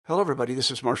Hello, everybody. This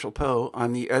is Marshall Poe.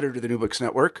 I'm the editor of the New Books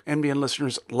Network. NBN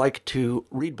listeners like to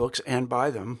read books and buy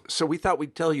them. So we thought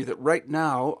we'd tell you that right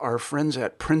now, our friends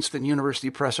at Princeton University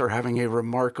Press are having a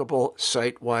remarkable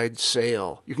site-wide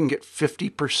sale. You can get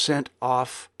 50%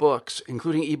 off books,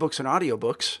 including ebooks and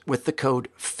audiobooks, with the code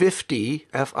 50,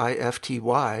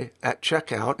 F-I-F-T-Y, at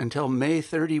checkout until May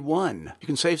 31. You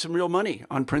can save some real money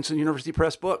on Princeton University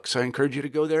Press books. I encourage you to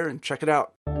go there and check it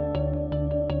out.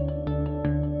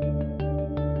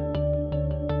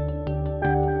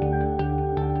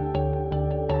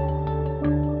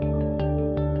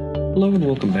 Hello and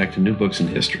welcome back to New Books in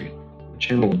History, the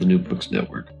channel of the New Books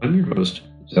Network. I'm your host,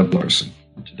 Zeb Larson,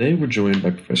 and today we're joined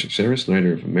by Professor Sarah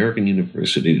Snyder of American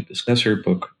University to discuss her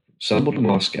book, From Selma to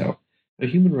Moscow, A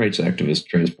Human Rights Activist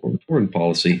Transformed Foreign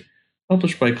Policy,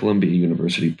 published by Columbia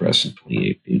University Press in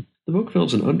 2018. The book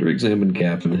fills an underexamined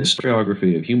gap in the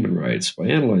historiography of human rights by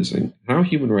analyzing how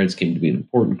human rights came to be an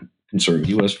important concern of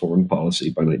U.S. foreign policy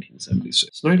by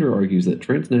 1976. Snyder argues that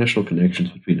transnational connections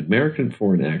between American and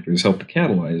foreign actors helped to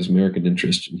catalyze American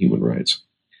interest in human rights.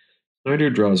 Snyder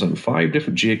draws on 5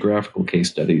 different geographical case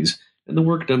studies and the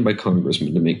work done by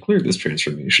congressmen to make clear this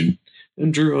transformation,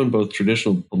 and drew on both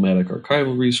traditional diplomatic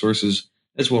archival resources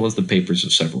as well as the papers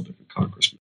of several different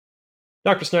congressmen.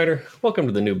 Dr. Snyder, welcome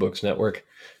to the New Books Network.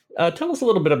 Tell us a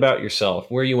little bit about yourself,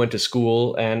 where you went to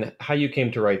school, and how you came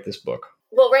to write this book.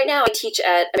 Well, right now I teach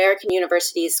at American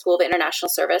University's School of International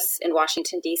Service in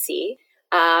Washington, D.C.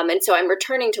 And so I'm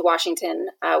returning to Washington,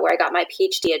 where I got my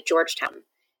PhD at Georgetown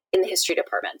in the history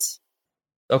department.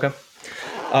 Okay.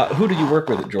 Who did you work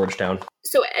with at Georgetown?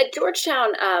 So at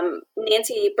Georgetown,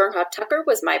 Nancy Bernhoft Tucker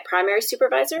was my primary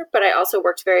supervisor, but I also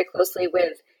worked very closely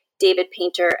with David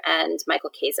Painter and Michael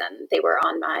Kazin. They were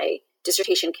on my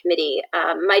dissertation committee.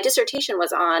 My dissertation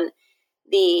was on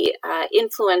the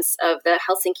influence of the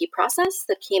Helsinki process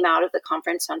that came out of the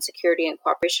Conference on Security and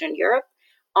Cooperation in Europe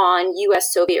on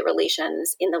U.S.-Soviet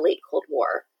relations in the late Cold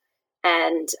War.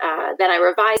 And then I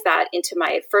revised that into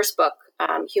my first book,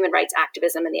 Human Rights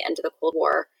Activism in the End of the Cold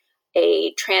War,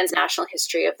 a transnational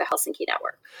history of the Helsinki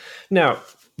Network. Now,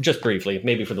 just briefly,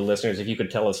 maybe for the listeners, if you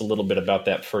could tell us a little bit about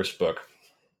that first book.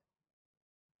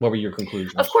 What were your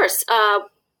conclusions? Of course.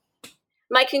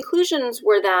 My conclusions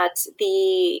were that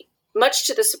much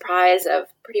to the surprise of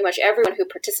pretty much everyone who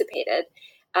participated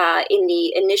in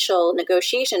the initial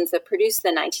negotiations that produced the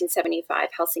 1975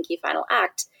 Helsinki Final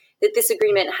Act, that this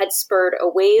agreement had spurred a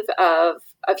wave of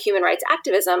human rights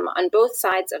activism on both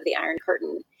sides of the Iron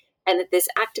Curtain, and that this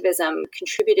activism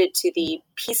contributed to the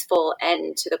peaceful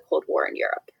end to the Cold War in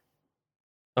Europe.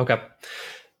 Okay.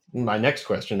 My next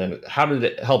question then, how did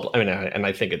it help? I mean, and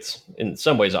I think it's in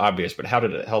some ways obvious, but how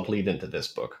did it help lead into this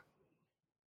book?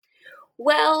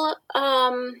 Well,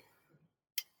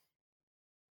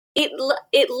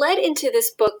 it led into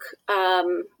this book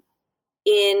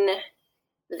in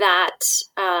that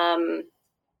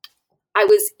I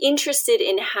was interested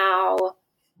in how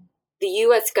the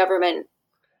U.S. government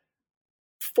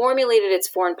formulated its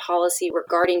foreign policy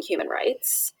regarding human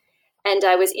rights. And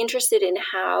I was interested in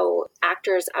how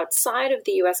actors outside of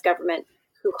the U.S. government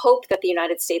who hope that the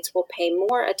United States will pay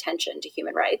more attention to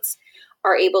human rights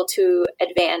are able to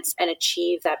advance and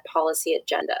achieve that policy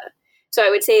agenda. So I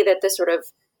would say that the sort of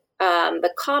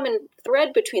the common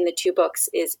thread between the two books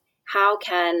is how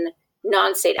can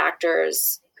non-state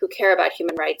actors who care about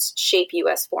human rights shape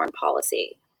U.S. foreign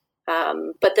policy.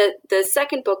 But the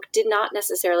second book did not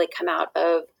necessarily come out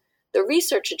of the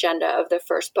research agenda of the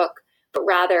first book, but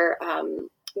rather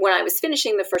when I was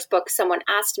finishing the first book, someone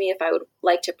asked me if I would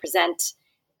like to present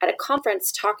at a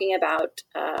conference talking about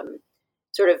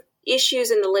sort of issues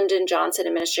in the Lyndon Johnson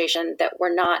administration that were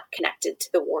not connected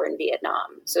to the war in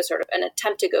Vietnam. So sort of an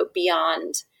attempt to go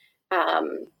beyond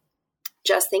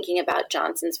just thinking about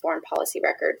Johnson's foreign policy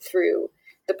record through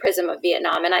the prism of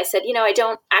Vietnam. And I said, I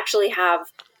don't actually have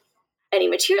any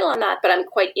material on that, but I'm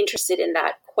quite interested in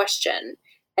that question.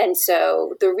 And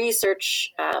so the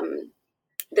research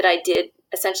that I did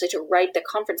essentially to write the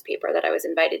conference paper that I was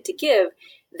invited to give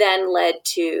then led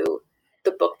to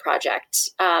the book project.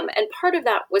 And part of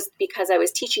that was because I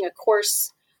was teaching a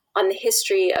course on the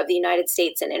history of the United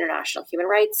States and international human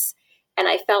rights. And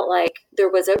I felt like there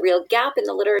was a real gap in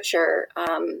the literature,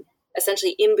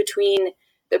 essentially in between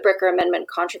the Bricker Amendment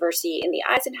controversy in the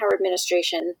Eisenhower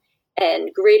administration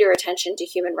and greater attention to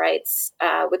human rights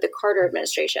with the Carter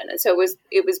administration. And so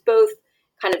it was both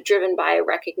kind of driven by a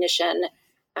recognition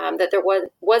that there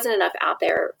wasn't enough out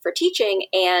there for teaching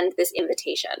and this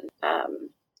invitation.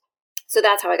 So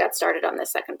that's how I got started on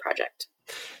this second project.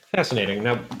 Fascinating.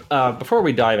 Now, before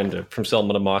we dive into From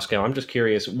Selma to Moscow, I'm just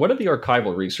curious, what did the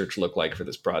archival research look like for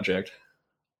this project?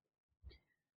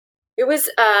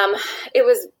 It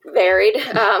was varied.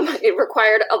 It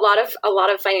required a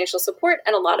lot of financial support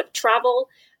and a lot of travel.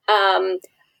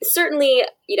 Certainly,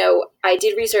 I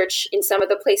did research in some of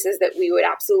the places that we would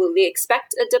absolutely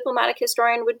expect a diplomatic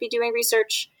historian would be doing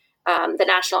research. The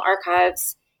National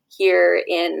Archives here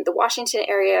in the Washington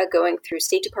area, going through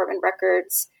State Department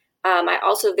records. I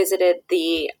also visited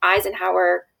the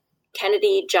Eisenhower,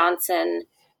 Kennedy, Johnson,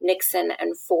 Nixon,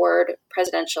 and Ford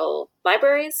presidential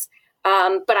libraries.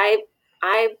 But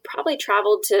I probably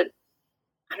traveled to,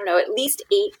 at least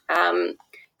 8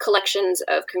 collections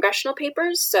of congressional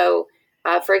papers. So,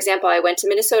 for example, I went to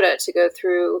Minnesota to go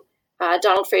through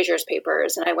Donald Fraser's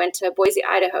papers, and I went to Boise,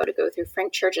 Idaho to go through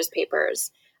Frank Church's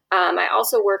papers. I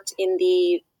also worked in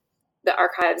the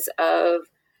archives of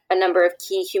a number of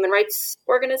key human rights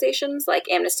organizations like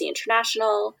Amnesty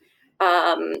International.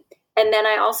 And then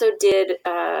I also did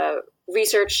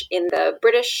research in the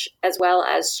British as well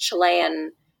as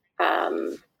Chilean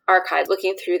archive,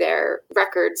 looking through their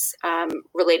records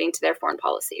relating to their foreign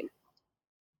policy.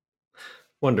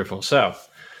 Wonderful. So,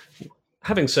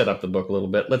 having set up the book a little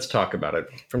bit, let's talk about it.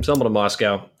 From Selma to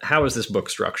Moscow, how is this book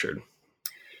structured?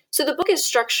 So the book is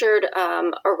structured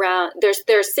around,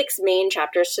 there's 6 main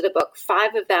chapters to the book.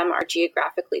 5 of them are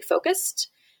geographically focused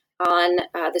on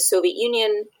the Soviet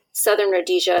Union, Southern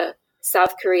Rhodesia,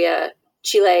 South Korea,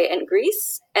 Chile, and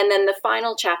Greece. And then the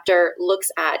final chapter looks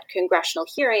at congressional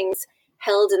hearings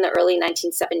held in the early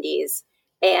 1970s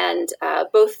and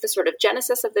both the sort of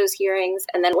genesis of those hearings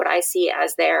and then what I see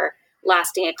as their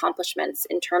lasting accomplishments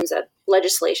in terms of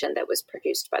legislation that was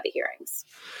produced by the hearings.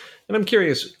 And I'm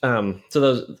curious,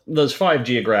 so those 5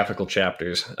 geographical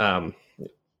chapters,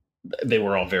 they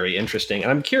were all very interesting.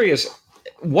 And I'm curious,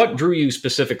 what drew you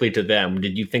specifically to them?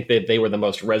 Did you think that they were the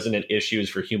most resonant issues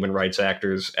for human rights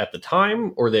actors at the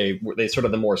time, or were they sort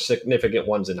of the more significant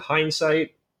ones in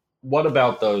hindsight? What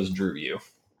about those drew you?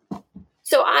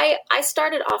 So I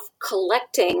started off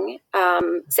collecting,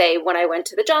 say, when I went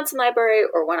to the Johnson Library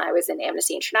or when I was in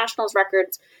Amnesty International's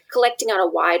records, collecting on a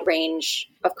wide range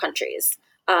of countries.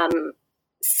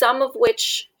 Some of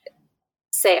which,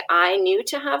 say, I knew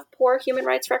to have poor human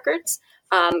rights records.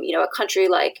 A country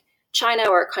like China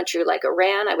or a country like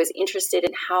Iran, I was interested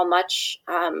in how much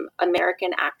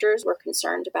American actors were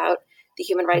concerned about the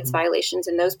human rights violations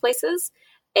in those places.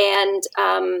 And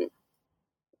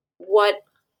what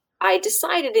I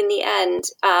decided in the end,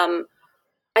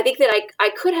 I think that I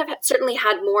could have certainly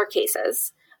had more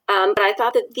cases, but I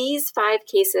thought that these 5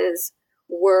 cases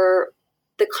were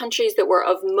the countries that were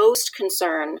of most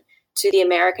concern to the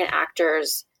American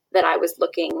actors that I was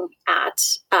looking at.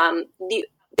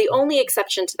 The only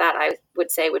exception to that, I would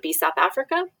say, would be South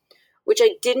Africa, which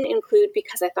I didn't include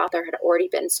because I thought there had already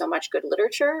been so much good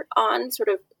literature on sort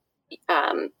of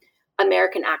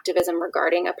American activism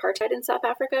regarding apartheid in South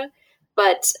Africa.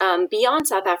 But beyond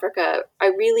South Africa, I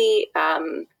really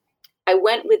I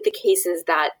went with the cases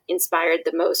that inspired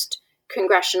the most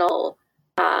congressional,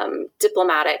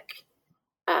 diplomatic,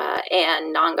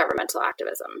 and non-governmental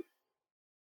activism.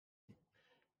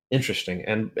 Interesting.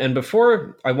 And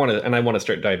before I want to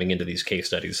start diving into these case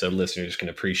studies so listeners can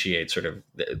appreciate sort of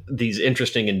these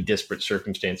interesting and disparate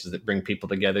circumstances that bring people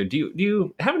together. Do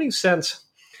you have any sense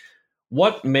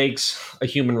what makes a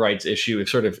human rights issue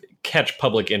sort of catch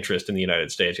public interest in the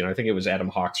United States? I think it was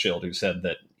Adam Hochschild who said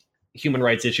that human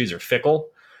rights issues are fickle.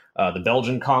 The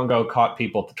Belgian Congo caught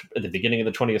people at the beginning of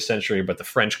the 20th century, but the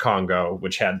French Congo,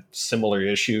 which had similar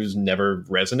issues, never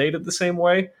resonated the same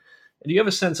way. Do you have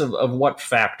a sense of what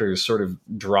factors sort of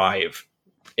drive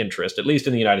interest, at least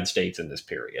in the United States in this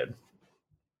period?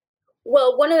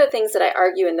 Well, one of the things that I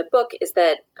argue in the book is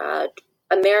that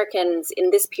Americans in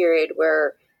this period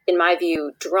were, in my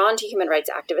view, drawn to human rights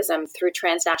activism through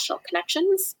transnational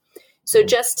connections. So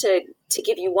just to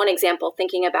give you one example,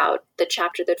 thinking about the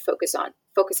chapter that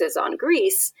focuses on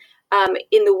Greece,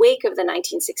 in the wake of the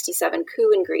 1967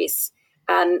 coup in Greece,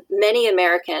 many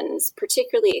Americans,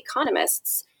 particularly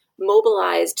economists,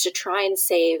 mobilized to try and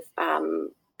save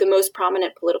the most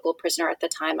prominent political prisoner at the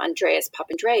time, Andreas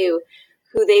Papandreou,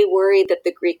 who they worried that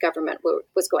the Greek government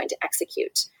was going to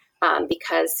execute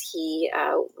because he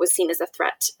was seen as a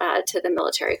threat to the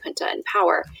military junta in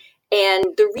power.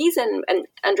 And the reason, and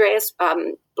Andreas,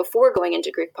 before going into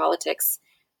Greek politics,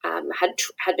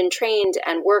 had been trained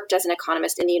and worked as an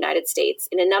economist in the United States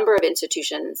in a number of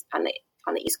institutions on the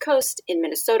East Coast, in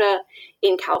Minnesota,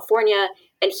 in California.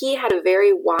 And he had a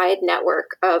very wide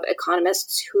network of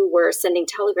economists who were sending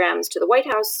telegrams to the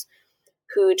White House,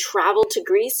 who traveled to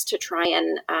Greece to try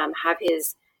and have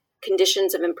his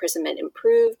conditions of imprisonment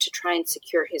improved, to try and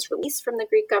secure his release from the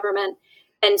Greek government.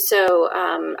 And so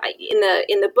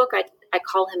in the book, I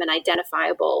call him an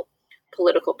identifiable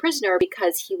political prisoner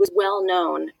because he was well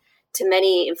known to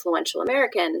many influential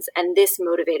Americans, and this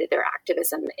motivated their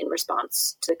activism in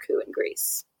response to the coup in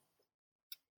Greece.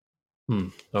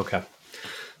 Okay.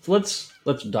 So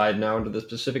let's dive now into the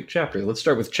specific chapter. Let's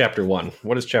start with chapter 1.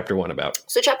 What is chapter 1 about?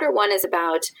 So chapter 1 is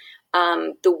about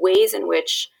the ways in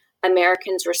which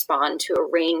Americans respond to a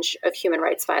range of human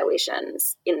rights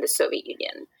violations in the Soviet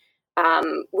Union.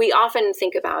 We often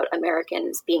think about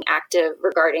Americans being active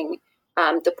regarding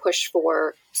the push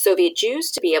for Soviet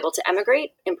Jews to be able to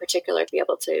emigrate, in particular to be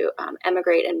able to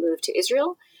emigrate and move to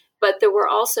Israel. But there were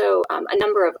also a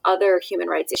number of other human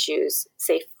rights issues,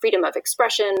 say freedom of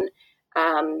expression,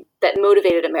 that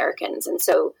motivated Americans. And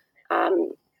so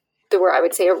there were, I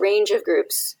would say, a range of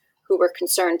groups who were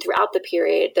concerned throughout the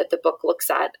period that the book looks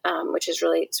at, which is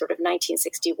really sort of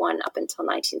 1961 up until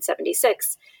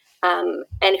 1976,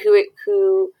 and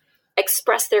who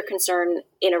expressed their concern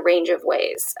in a range of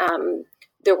ways.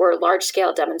 There were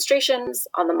large-scale demonstrations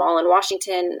on the Mall in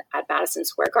Washington, at Madison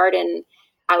Square Garden,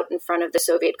 out in front of the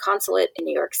Soviet consulate in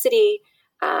New York City,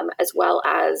 as well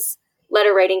as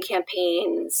letter writing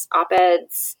campaigns,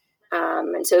 op-eds.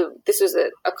 And so this was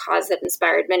a cause that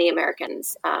inspired many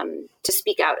Americans to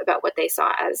speak out about what they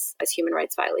saw as human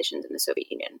rights violations in the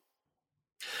Soviet Union.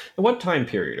 And what time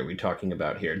period are we talking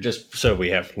about here? Just so we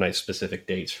have nice specific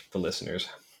dates for the listeners.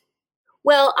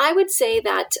 Well, I would say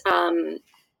that,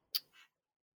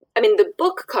 the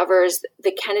book covers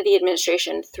the Kennedy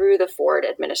administration through the Ford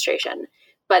administration.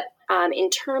 But in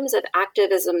terms of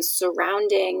activism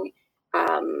surrounding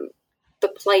the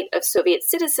plight of Soviet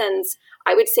citizens,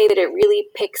 I would say that it really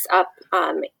picks up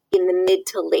in the mid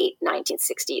to late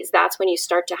 1960s. That's when you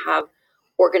start to have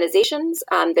organizations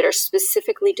that are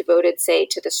specifically devoted, say,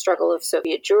 to the struggle of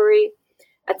Soviet Jewry.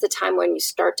 That's the time when you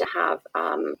start to have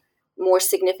more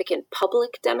significant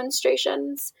public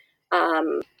demonstrations.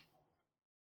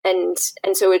 And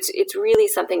so it's really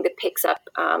something that picks up,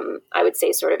 I would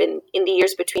say, sort of in the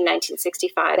years between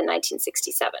 1965 and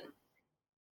 1967.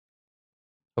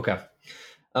 Okay.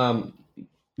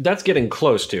 That's getting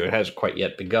close to, it hasn't quite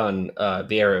yet begun,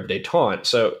 the era of détente.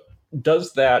 So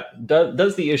does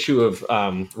the issue of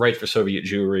rights for Soviet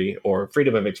Jewry or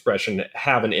freedom of expression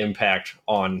have an impact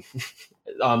on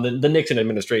the Nixon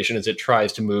administration as it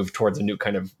tries to move towards a new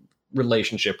kind of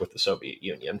relationship with the Soviet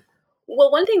Union?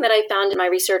 Well, one thing that I found in my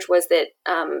research was that,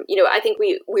 I think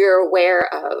we're aware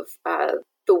of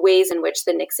the ways in which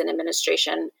the Nixon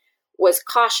administration was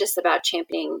cautious about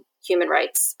championing human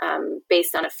rights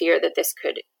based on a fear that this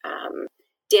could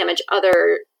damage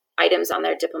other items on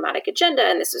their diplomatic agenda.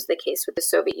 And this was the case with the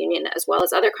Soviet Union as well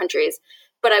as other countries.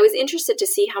 But I was interested to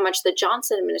see how much the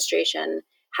Johnson administration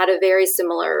had a very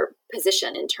similar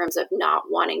position in terms of not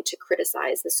wanting to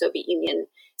criticize the Soviet Union,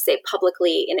 say,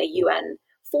 publicly in a UN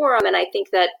forum. And I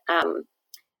think that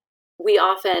we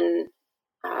often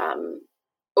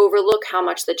overlook how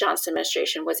much the Johnson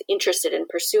administration was interested in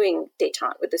pursuing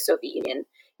détente with the Soviet Union.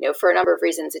 For a number of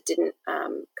reasons, it didn't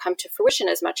come to fruition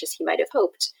as much as he might have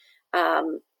hoped.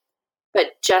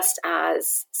 But just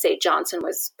as, say, Johnson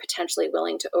was potentially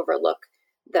willing to overlook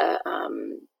the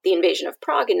invasion of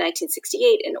Prague in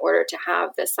 1968 in order to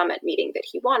have the summit meeting that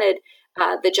he wanted,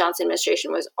 the Johnson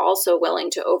administration was also willing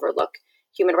to overlook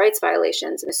human rights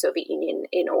violations in the Soviet Union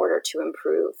in order to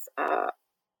improve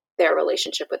their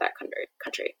relationship with that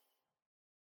country.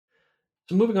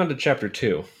 So moving on to Chapter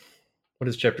 2. What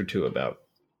is Chapter 2 about?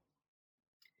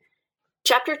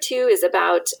 Chapter 2 is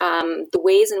about the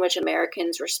ways in which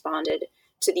Americans responded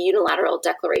to the unilateral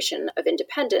Declaration of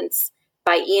Independence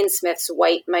by Ian Smith's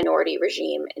white minority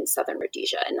regime in southern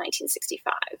Rhodesia in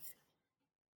 1965.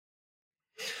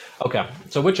 Okay,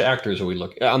 so which actors are we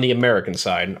looking on the American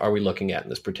side? Are we looking at in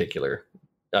this particular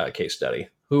case study?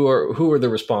 Who are the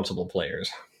responsible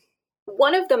players?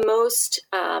 One of the most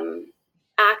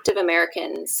active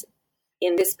Americans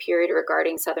in this period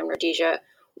regarding southern Rhodesia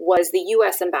was the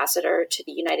U.S. ambassador to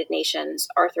the United Nations,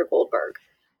 Arthur Goldberg,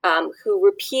 who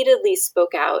repeatedly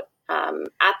spoke out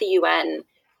at the UN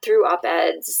through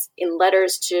op-eds in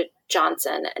letters to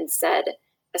Johnson and said,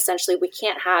 essentially, we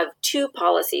can't have two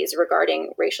policies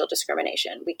regarding racial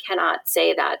discrimination. We cannot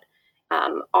say that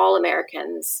all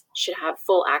Americans should have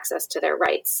full access to their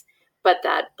rights, but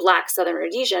that Black Southern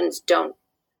Rhodesians don't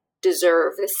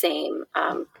deserve the same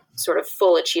sort of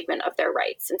full achievement of their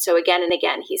rights. And so again and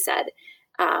again, he said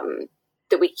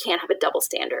that we can't have a double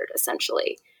standard,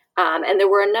 essentially. And there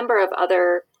were a number of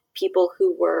other people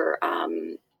who were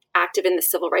active in the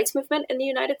civil rights movement in the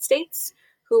United States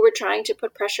who were trying to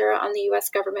put pressure on the U.S.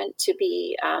 government to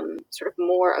be sort of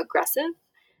more aggressive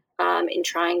in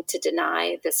trying to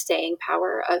deny the staying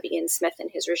power of Ian Smith and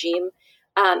his regime.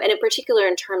 And in particular,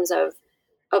 in terms of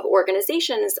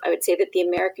organizations, I would say that the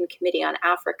American Committee on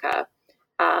Africa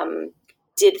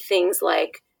did things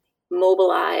like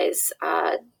mobilize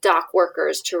dock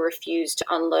workers to refuse to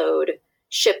unload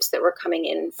ships that were coming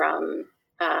in from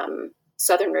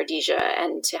southern Rhodesia,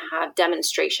 and to have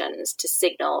demonstrations to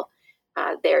signal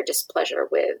their displeasure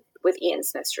with Ian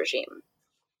Smith's regime.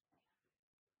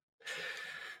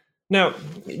 Now,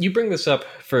 you bring this up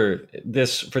for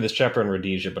this chapter on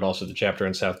Rhodesia, but also the chapter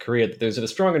on South Korea. There's a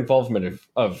strong involvement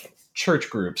of church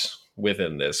groups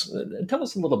within this. Tell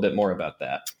us a little bit more about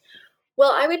that.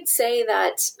 Well, I would say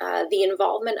that the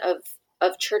involvement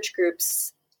of church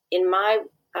groups in my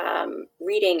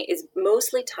reading is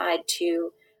mostly tied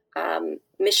to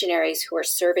missionaries who are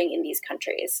serving in these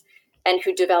countries and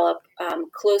who develop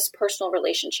close personal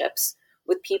relationships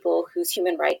with people whose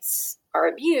human rights are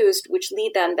abused, which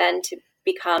lead them then to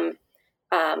become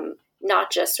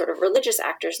not just sort of religious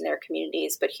actors in their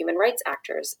communities, but human rights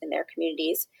actors in their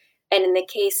communities. And in the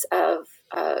case of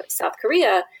South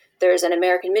Korea, there's an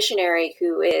American missionary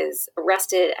who is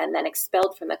arrested and then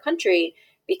expelled from the country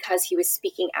because he was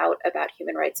speaking out about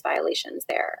human rights violations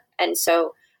there. And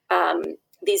so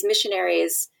these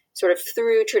missionaries, sort of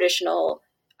through traditional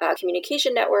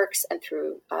communication networks and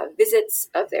through visits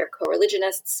of their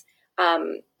co-religionists,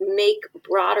 make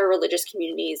broader religious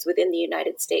communities within the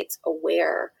United States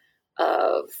aware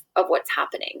of what's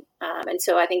happening. And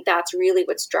so I think that's really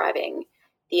what's driving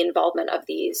the involvement of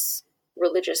these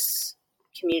religious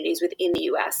communities within the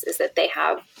U.S., is that they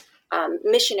have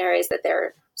missionaries that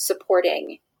they're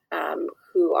supporting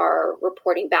who are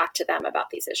reporting back to them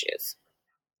about these issues.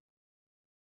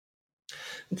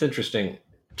 It's interesting.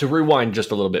 To rewind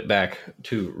just a little bit back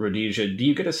to Rhodesia, do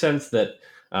you get a sense that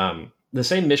the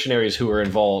same missionaries who are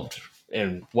involved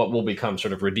in what will become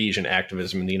sort of Rhodesian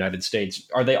activism in the United States,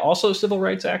 are they also civil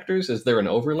rights actors? Is there an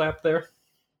overlap there?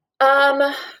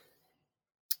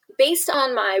 Based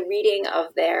on my reading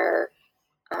of their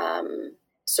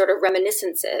sort of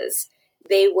reminiscences,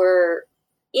 they were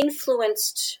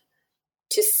influenced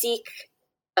to seek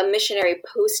a missionary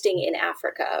posting in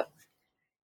Africa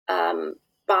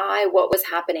by what was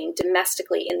happening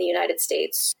domestically in the United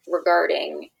States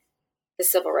regarding the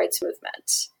civil rights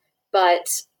movement.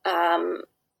 But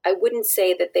I wouldn't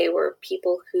say that they were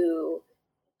people who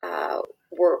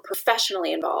were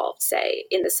professionally involved, say,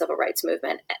 in the civil rights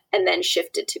movement and then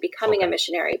shifted to becoming a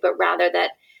missionary, but rather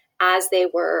that as they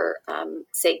were,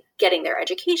 say, getting their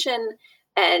education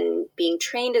and being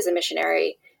trained as a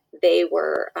missionary, they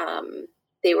were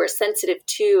sensitive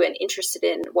to and interested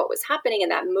in what was happening,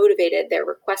 and that motivated their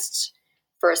request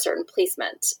for a certain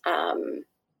placement.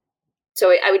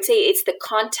 So I would say it's the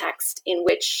context in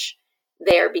which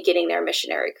they are beginning their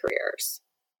missionary careers.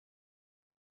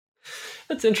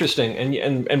 That's interesting,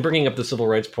 and bringing up the civil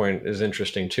rights point is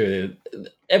interesting too.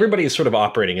 Everybody is sort of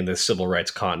operating in this civil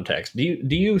rights context. Do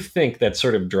you think that's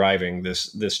sort of driving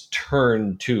this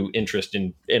turn to interest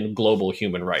in global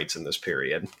human rights in this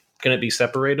period? Can it be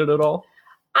separated at all?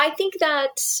 I think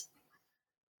that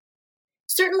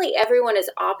certainly everyone is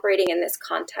operating in this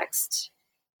context.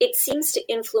 It seems to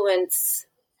influence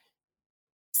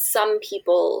some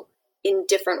people in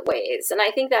different ways, and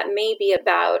I think that may be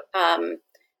about.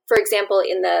 For example,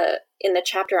 in the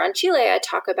chapter on Chile, I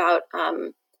talk about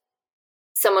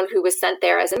someone who was sent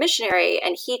there as a missionary,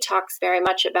 and he talks very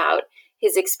much about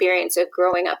his experience of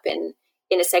growing up in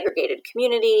a segregated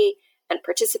community and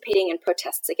participating in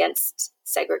protests against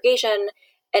segregation.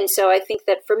 And so I think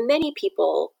that for many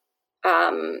people,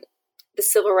 the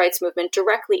civil rights movement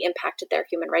directly impacted their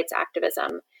human rights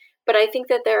activism. But I think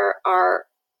that there are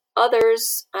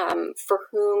others for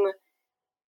whom,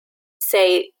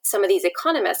 say, some of these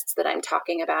economists that I'm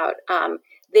talking about,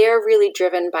 they're really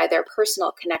driven by their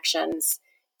personal connections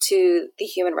to the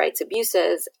human rights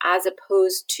abuses, as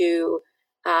opposed to,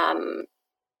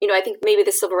 I think maybe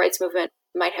the civil rights movement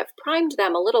might have primed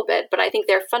them a little bit, but I think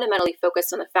they're fundamentally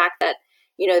focused on the fact that,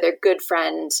 their good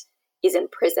friend is in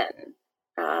prison.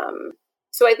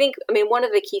 So I think, one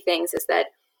of the key things is that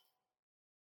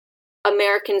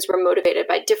Americans were motivated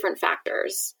by different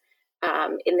factors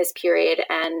in this period,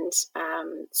 and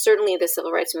certainly the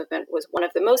civil rights movement was one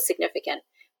of the most significant,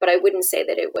 but I wouldn't say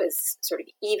that it was sort of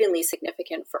evenly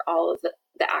significant for all of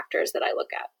the actors that I look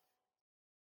at.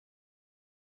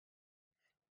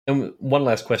 And one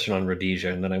last question on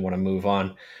Rhodesia, and then I want to move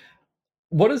on.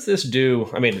 What does this do?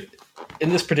 In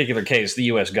this particular case, the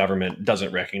U.S. government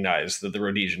doesn't recognize that the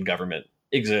Rhodesian government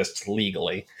exists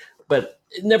legally, but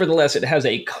nevertheless, it has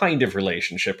a kind of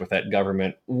relationship with that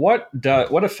government. What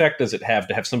effect does it have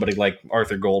to have somebody like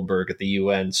Arthur Goldberg at the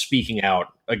UN speaking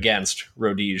out against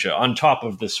Rhodesia on top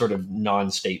of this sort of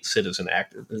non-state citizen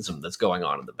activism that's going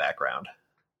on in the background?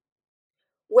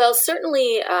 Well,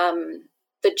 certainly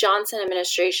the Johnson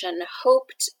administration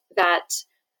hoped that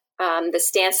the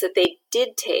stance that they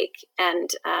did take and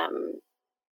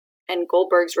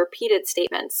Goldberg's repeated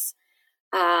statements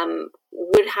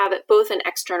would have both an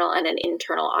external and an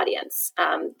internal audience.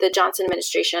 The Johnson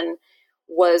administration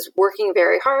was working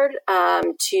very hard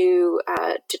to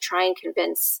try and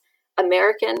convince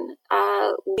American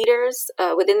leaders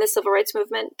within the civil rights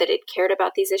movement that it cared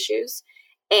about these issues.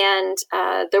 And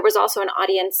there was also an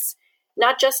audience,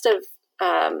 not just of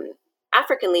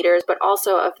African leaders, but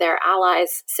also of their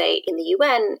allies, say, in the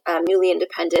UN, newly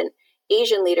independent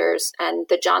Asian leaders. And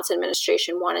the Johnson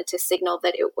administration wanted to signal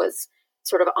that it was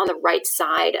sort of on the right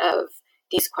side of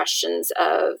these questions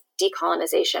of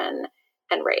decolonization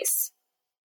and race.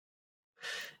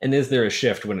 And is there a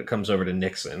shift when it comes over to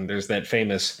Nixon? There's that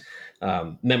famous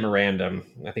memorandum,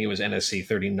 I think it was NSC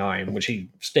 39, which he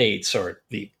states, or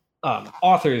the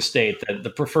authors state, that the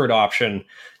preferred option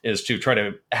is to try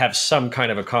to have some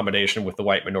kind of accommodation with the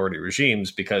white minority regimes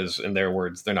because, in their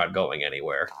words, they're not going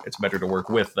anywhere. It's better to work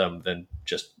with them than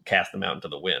just cast them out into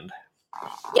the wind.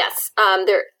 Yes,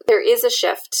 there is a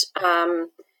shift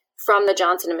from the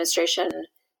Johnson administration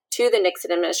to the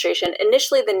Nixon administration.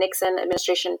 Initially, the Nixon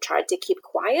administration tried to keep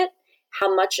quiet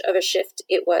how much of a shift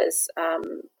it was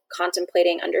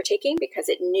contemplating undertaking because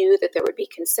it knew that there would be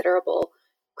considerable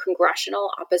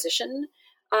congressional opposition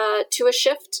to a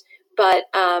shift. But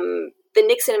the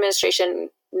Nixon administration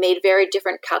made very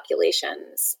different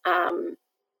calculations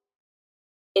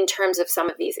in terms of some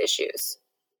of these issues.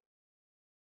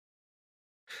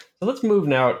 So let's move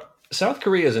now. South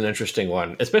Korea is an interesting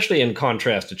one, especially in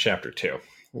contrast to Chapter 2.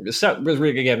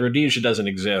 Again, Rhodesia doesn't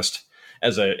exist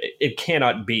it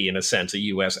cannot be, in a sense, a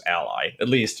U.S. ally, at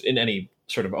least in any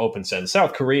sort of open sense.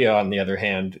 South Korea, on the other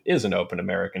hand, is an open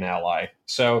American ally.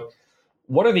 So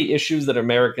what are the issues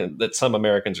that some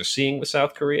Americans are seeing with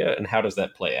South Korea, and how does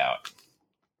that play out?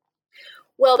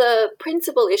 Well, the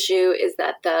principal issue is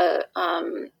that the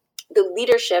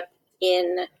leadership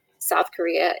in South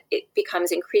Korea, it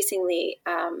becomes increasingly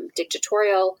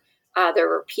dictatorial. There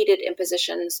are repeated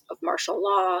impositions of martial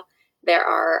law. There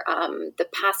are the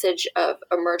passage of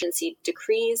emergency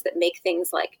decrees that make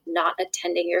things like not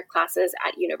attending your classes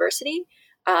at university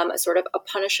a sort of a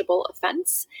punishable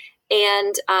offense.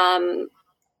 And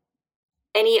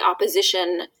any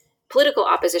political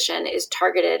opposition is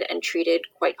targeted and treated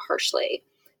quite harshly.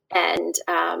 And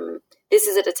this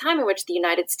is at a time in which the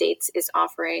United States is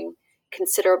offering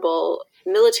considerable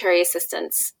military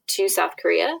assistance to South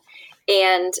Korea.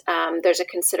 And there's a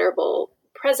considerable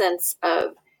presence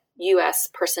of U.S.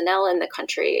 personnel in the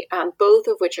country, both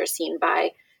of which are seen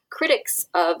by critics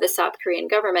of the South Korean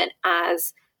government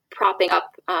as propping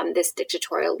up this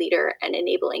dictatorial leader and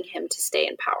enabling him to stay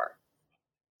in power.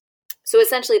 So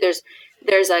essentially,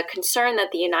 there's a concern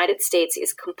that the United States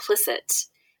is complicit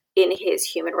in his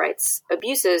human rights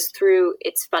abuses through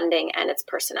its funding and its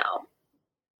personnel.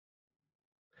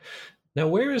 Now,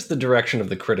 where is the direction of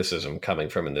the criticism coming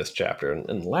from in this chapter?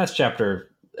 In the last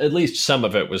chapter, at least some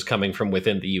of it was coming from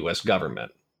within the U.S.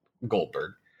 government,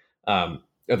 Goldberg. Are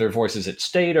there voices at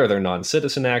state? Are there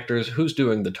non-citizen actors? Who's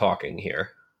doing the talking here?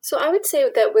 So I would say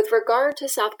that with regard to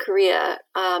South Korea,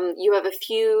 you have a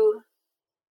few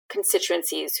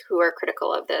constituencies who are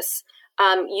critical of this.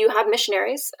 You have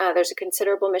missionaries. There's a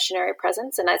considerable missionary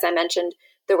presence. And as I mentioned,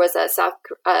 there was a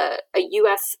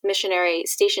U.S. missionary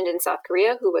stationed in South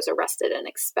Korea who was arrested and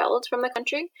expelled from the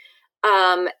country.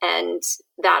 And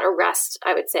that arrest,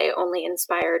 I would say, only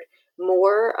inspired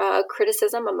more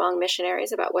criticism among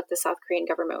missionaries about what the South Korean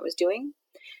government was doing.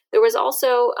 There was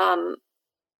also,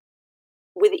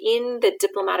 within the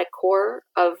diplomatic corps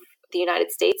of the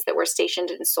United States that were stationed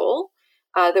in Seoul,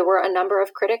 there were a number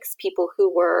of critics, people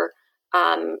who were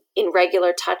in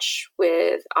regular touch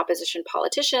with opposition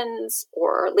politicians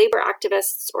or labor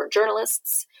activists or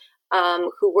journalists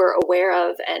who were aware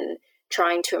of and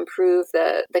trying to improve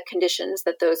the conditions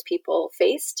that those people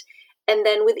faced. And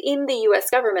then within the U.S.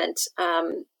 government,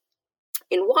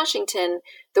 in Washington,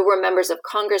 there were members of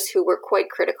Congress who were quite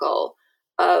critical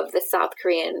of the South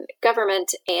Korean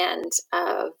government and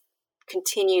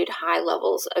continued high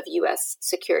levels of U.S.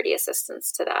 security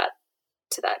assistance to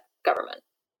that government.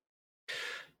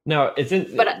 Now, it's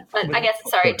in. But I guess,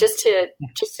 sorry, just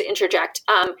to interject,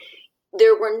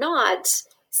 there were not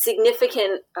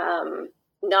significant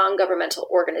non-governmental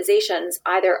organizations,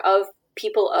 either of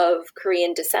people of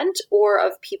Korean descent or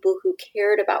of people who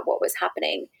cared about what was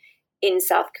happening in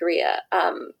South Korea.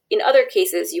 In other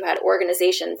cases, you had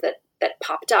organizations that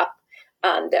popped up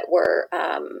that were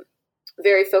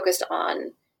very focused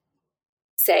on,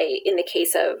 say, in the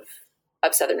case of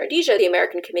of Southern Rhodesia, the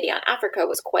American Committee on Africa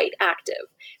was quite active.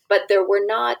 But there were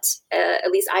not,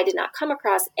 at least I did not come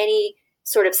across any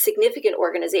sort of significant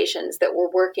organizations that were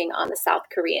working on the South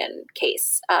Korean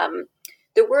case.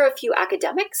 There were a few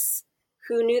academics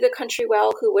who knew the country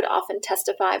well, who would often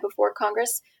testify before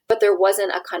Congress, but there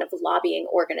wasn't a kind of lobbying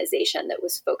organization that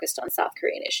was focused on South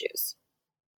Korean issues.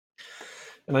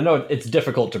 And I know it's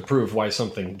difficult to prove why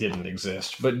something didn't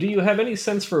exist, but do you have any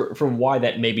sense from why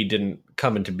that maybe didn't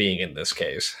come into being in this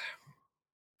case?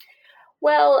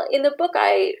 Well, in the book,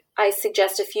 I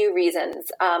suggest a few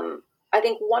reasons. I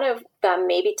think one of them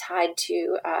may be tied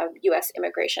to U.S.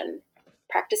 immigration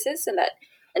practices, and that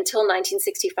until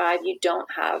 1965, you don't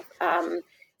have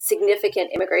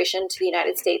significant immigration to the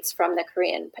United States from the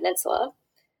Korean Peninsula.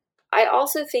 I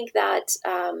also think that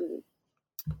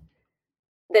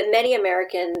that many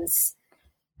Americans'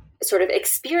 sort of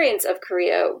experience of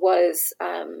Korea was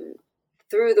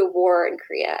through the war in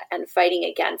Korea and fighting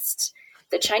against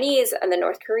the Chinese and the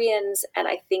North Koreans. And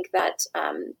I think that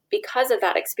because of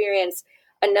that experience,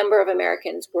 a number of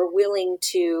Americans were willing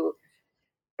to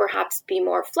perhaps be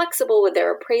more flexible with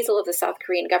their appraisal of the South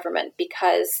Korean government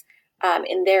because,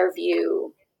 in their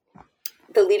view,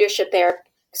 the leadership there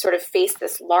sort of faced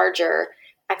this larger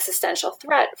existential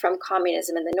threat from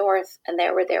communism in the North, and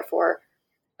they were therefore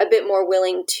a bit more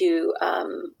willing to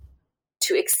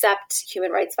accept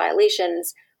human rights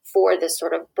violations for this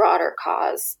sort of broader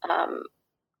cause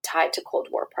tied to Cold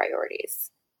War priorities.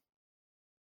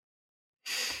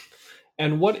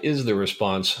 And what is the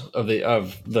response of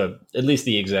the at least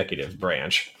the executive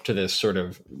branch to this sort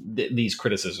of these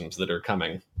criticisms that are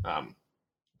coming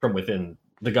from within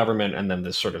the government and then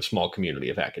this sort of small community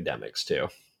of academics too?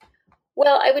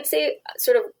 Well, I would say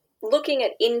sort of looking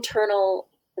at internal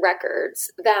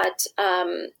records that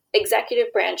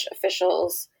executive branch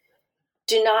officials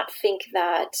do not think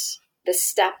that the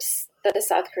steps that the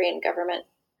South Korean government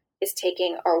is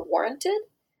taking are warranted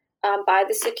by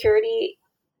the security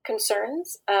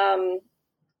concerns, but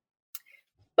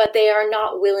they are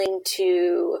not willing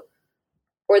to,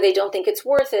 or they don't think it's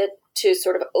worth it to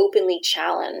sort of openly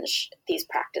challenge these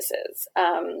practices.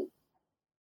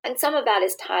 And some of that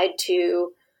is tied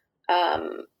to,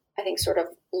 I think, sort of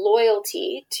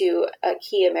loyalty to a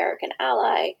key American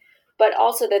ally, but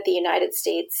also that the United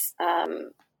States,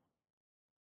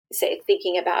 say,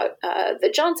 thinking about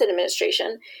the Johnson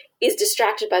administration, is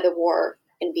distracted by the war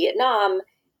in Vietnam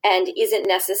and isn't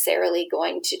necessarily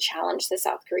going to challenge the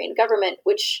South Korean government,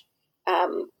 which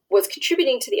was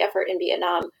contributing to the effort in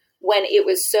Vietnam when it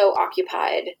was so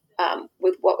occupied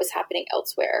with what was happening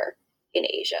elsewhere in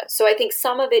Asia. So I think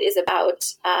some of it is about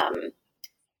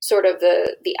sort of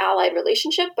the allied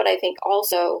relationship, but I think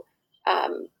also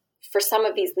for some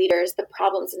of these leaders, the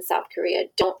problems in South Korea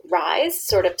don't rise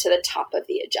sort of to the top of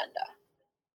the agenda.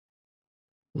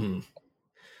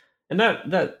 And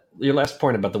that your last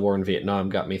point about the war in Vietnam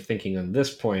got me thinking on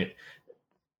this point.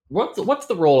 What's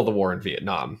the role of the war in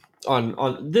Vietnam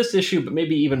on this issue, but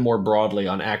maybe even more broadly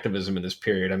on activism in this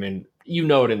period? I mean, you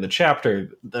note in the chapter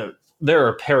there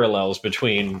are parallels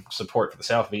between support for the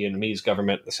South Vietnamese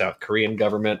government and the South Korean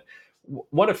government.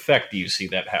 What effect do you see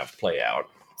that have play out?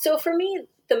 So for me,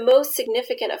 the most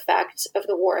significant effect of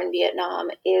the war in Vietnam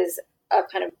is a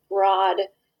kind of broad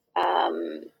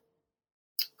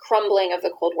crumbling of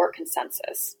the Cold War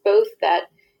consensus, both that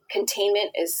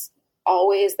containment is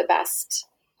always the best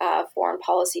foreign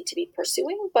policy to be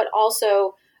pursuing, but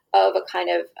also of a kind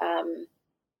of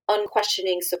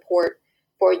unquestioning support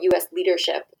for U.S.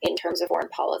 leadership in terms of foreign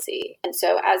policy. And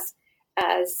so as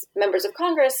members of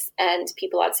Congress and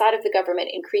people outside of the government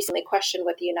increasingly question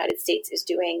what the United States is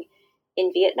doing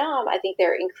in Vietnam, I think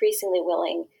they're increasingly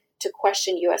willing to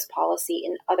question U.S. policy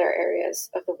in other areas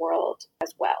of the world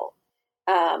as well.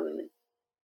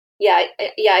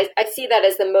 I see that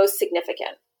as the most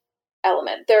significant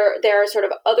element. There are sort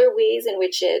of other ways in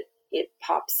which it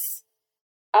pops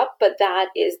up, but that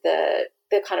is the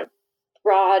kind of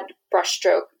broad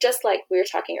brushstroke, just like we were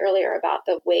talking earlier about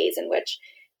the ways in which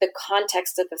the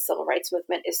context of the civil rights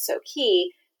movement is so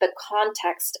key. The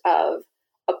context of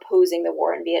opposing the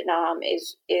war in Vietnam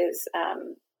is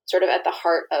sort of at the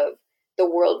heart of the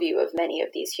worldview of many of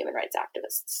these human rights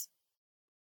activists.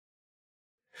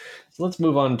 So let's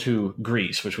move on to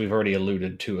Greece, which we've already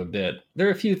alluded to a bit. There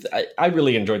are a few. I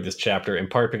really enjoyed this chapter, in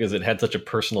part because it had such a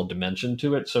personal dimension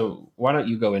to it. So why don't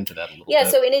you go into that a little bit? Yeah,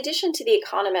 so in addition to the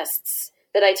economists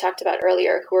that I talked about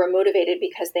earlier, who are motivated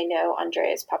because they know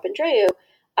Andreas Papandreou,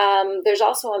 there's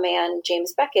also a man,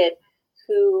 James Beckett,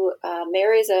 who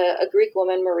marries a Greek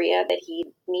woman, Maria, that he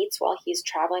meets while he's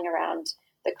traveling around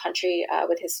the country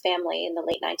with his family in the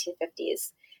late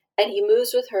 1950s. And he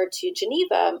moves with her to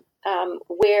Geneva,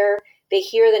 where they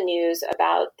hear the news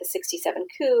about the 67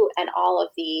 coup and all of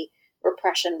the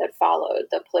repression that followed,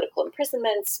 the political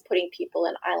imprisonments, putting people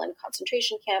in island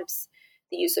concentration camps,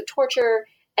 the use of torture.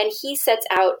 And he sets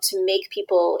out to make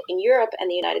people in Europe and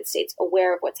the United States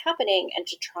aware of what's happening and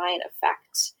to try and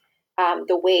affect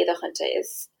the way the junta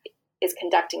is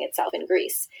conducting itself in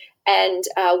Greece. And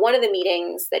one of the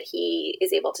meetings that he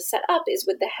is able to set up is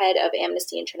with the head of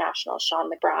Amnesty International, Sean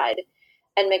McBride.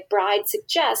 And McBride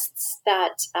suggests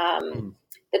that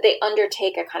that they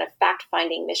undertake a kind of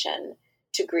fact-finding mission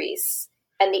to Greece.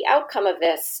 And the outcome of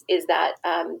this is that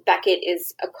Beckett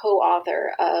is a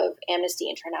co-author of Amnesty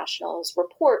International's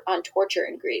report on torture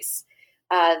in Greece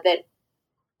that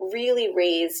really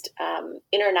raised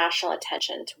international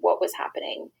attention to what was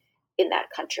happening in that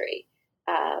country.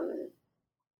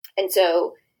 And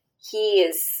so he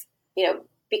is,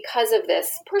 because of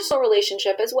this personal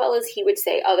relationship, as well as he would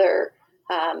say other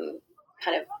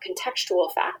kind of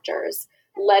contextual factors,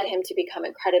 led him to become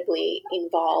incredibly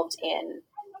involved in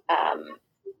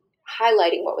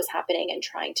highlighting what was happening and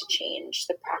trying to change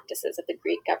the practices of the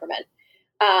Greek government.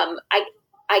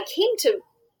 I came to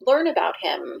learn about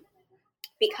him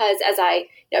because, as I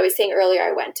was saying earlier,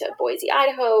 I went to Boise,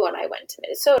 Idaho, and I went to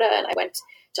Minnesota, and I went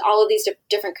to all of these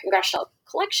different congressional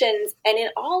collections. And in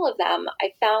all of them,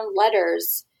 I found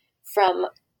letters from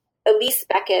Elise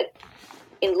Beckett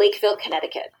in Lakeville,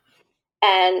 Connecticut.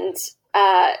 And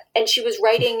she was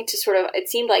writing to sort of, it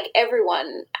seemed like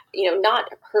everyone,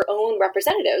 not her own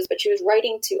representatives, but she was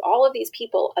writing to all of these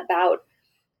people about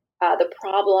the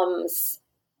problems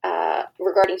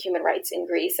regarding human rights in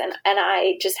Greece. And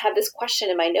I just had this question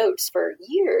in my notes for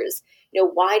years,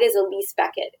 why does Elise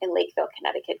Beckett in Lakeville,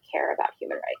 Connecticut care about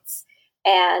human rights?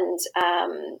 And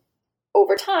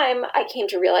over time, I came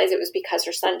to realize it was because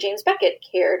her son, James Beckett,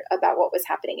 cared about what was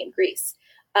happening in Greece.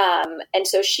 And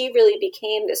so she really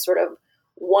became this sort of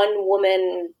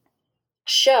one-woman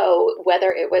show,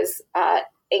 whether it was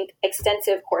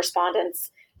extensive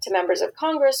correspondence to members of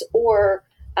Congress or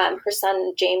her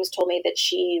son, James, told me that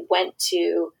she went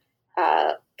to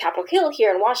Capitol Hill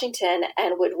here in Washington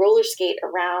and would roller skate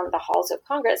around the halls of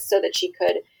Congress so that she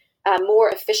could more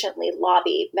efficiently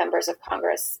lobby members of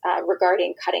Congress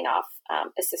regarding cutting off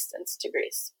assistance to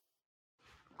Greece.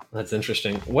 That's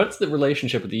interesting. What's the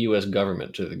relationship with the U.S.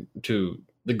 government to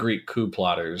the Greek coup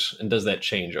plotters, and does that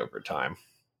change over time?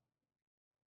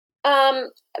 I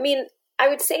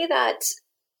would say that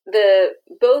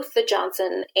both the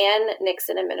Johnson and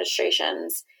Nixon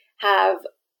administrations have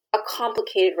a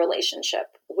complicated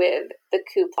relationship with the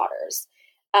coup plotters,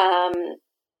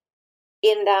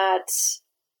 in that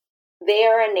they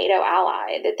are a NATO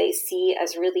ally that they see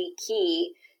as really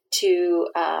key to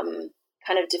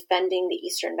kind of defending the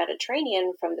Eastern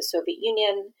Mediterranean from the Soviet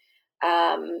Union.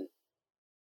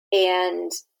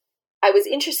 And I was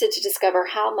interested to discover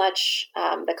how much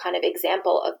the kind of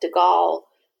example of de Gaulle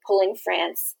pulling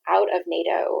France out of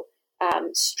NATO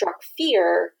struck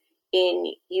fear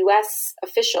in U.S.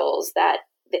 officials that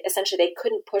essentially they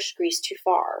couldn't push Greece too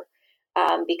far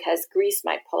because Greece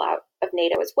might pull out of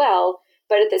NATO as well.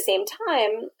 But at the same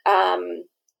time,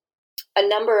 a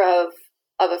number of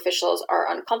officials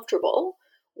are uncomfortable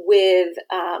with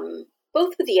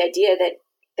both with the idea that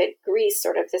Greece,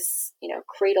 sort of this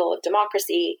cradle of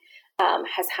democracy,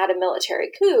 has had a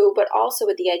military coup, but also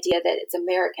with the idea that it's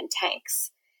American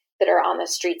tanks that are on the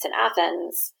streets in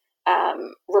Athens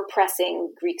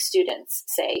repressing Greek students,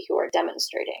 say, who are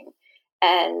demonstrating.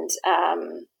 And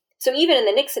so even in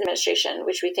the Nixon administration,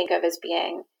 which we think of as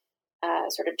being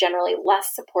sort of generally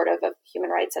less supportive of human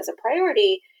rights as a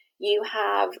priority, you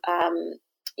have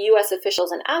U.S.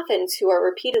 officials in Athens who are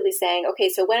repeatedly saying, okay,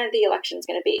 so when are the elections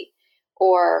going to be?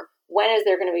 Or when is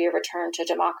there going to be a return to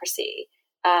democracy?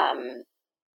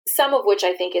 Some of which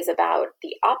I think is about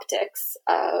the optics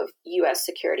of U.S.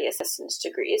 security assistance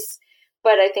to Greece,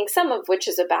 but I think some of which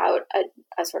is about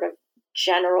a sort of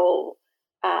general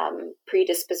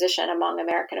predisposition among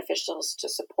American officials to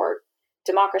support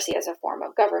democracy as a form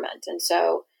of government. And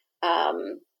so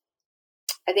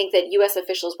I think that U.S.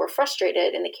 officials were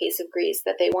frustrated in the case of Greece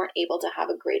that they weren't able to have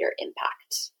a greater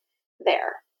impact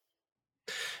there.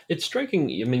 It's striking.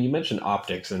 I mean, you mentioned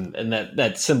optics and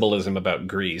that symbolism about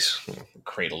Greece,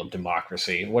 cradle of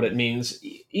democracy, what it means.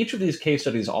 Each of these case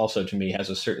studies also, to me, has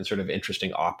a certain sort of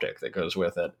interesting optic that goes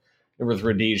with it. With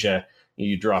Rhodesia,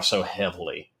 you draw so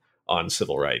heavily on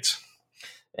civil rights.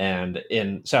 And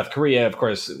in South Korea, of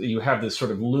course, you have this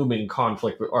sort of looming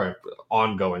conflict or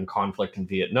ongoing conflict in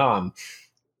Vietnam.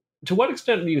 To what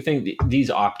extent do you think these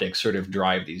optics sort of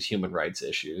drive these human rights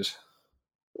issues?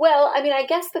 Well, I mean, I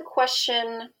guess the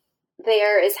question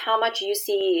there is how much you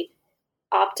see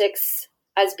optics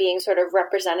as being sort of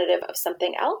representative of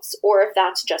something else, or if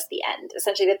that's just the end,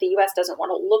 essentially that the U.S. doesn't want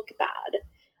to look bad.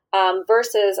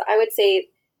 Versus, I would say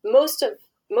most of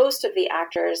the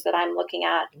actors that I'm looking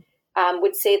at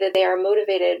would say that they are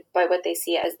motivated by what they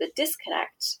see as the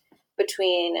disconnect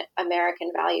between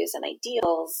American values and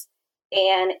ideals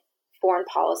and foreign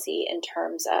policy in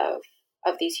terms of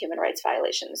these human rights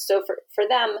violations. So for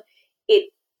them,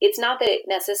 it's not that it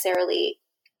necessarily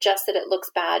just that it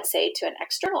looks bad, say, to an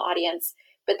external audience,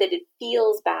 but that it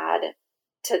feels bad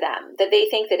to them, that they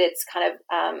think that it's kind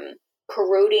of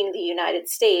corroding the United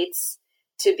States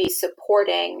to be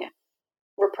supporting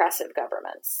repressive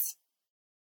governments.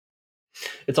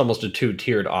 It's almost a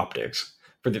two-tiered optics.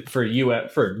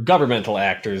 For governmental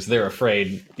actors, they're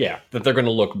afraid, that they're going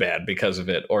to look bad because of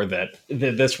it, or that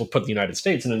this will put the United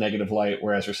States in a negative light,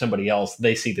 whereas for somebody else,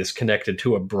 they see this connected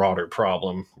to a broader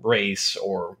problem, race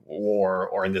or war,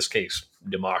 or in this case,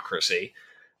 democracy,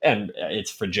 and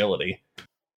its fragility.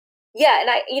 Yeah, and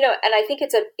I think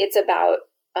it's about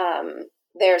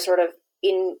their sort of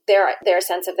in their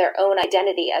sense of their own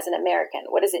identity as an American.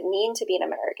 What does it mean to be an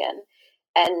American?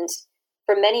 And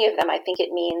for many of them, I think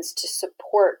it means to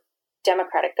support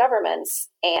democratic governments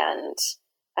and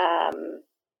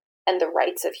the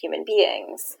rights of human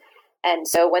beings. And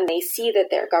so when they see that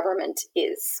their government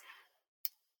is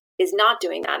not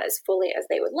doing that as fully as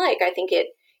they would like, I think it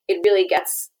really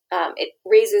gets it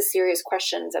raises serious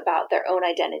questions about their own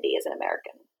identity as an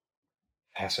American.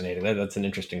 Fascinating. That's an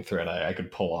interesting thread I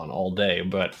could pull on all day,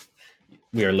 but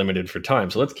we are limited for time.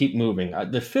 So let's keep moving.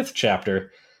 The fifth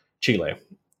chapter, Chile.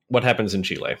 What happens in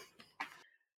Chile?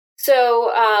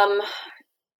 So,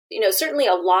 certainly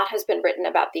a lot has been written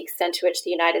about the extent to which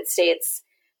the United States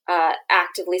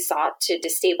actively sought to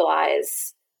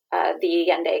destabilize the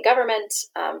Allende government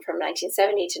from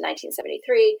 1970 to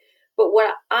 1973. But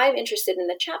what I'm interested in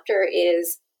the chapter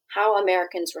is how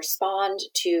Americans respond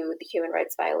to the human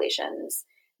rights violations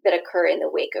that occur in the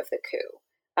wake of the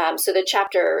coup. So the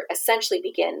chapter essentially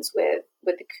begins with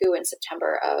the coup in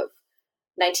September of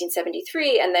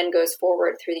 1973, and then goes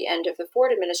forward through the end of the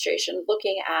Ford administration,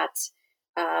 looking at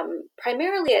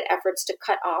primarily at efforts to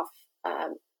cut off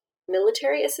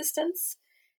military assistance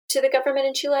to the government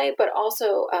in Chile, but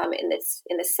also in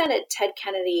the Senate, Ted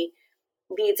Kennedy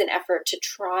leads an effort to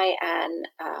try and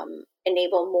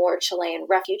enable more Chilean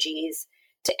refugees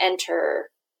to enter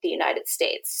the United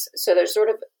States. So there's sort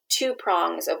of two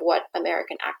prongs of what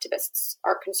American activists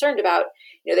are concerned about.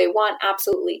 They want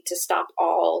absolutely to stop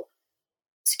all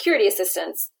security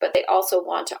assistance, but they also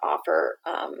want to offer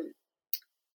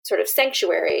sort of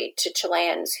sanctuary to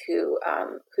Chileans who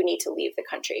need to leave the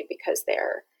country because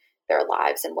their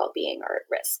lives and well-being are at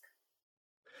risk.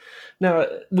 Now,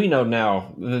 we know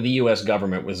now that the U.S.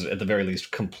 government was at the very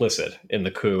least complicit in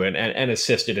the coup and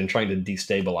assisted in trying to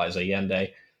destabilize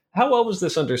Allende. How well was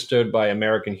this understood by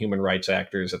American human rights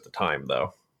actors at the time,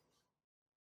 though?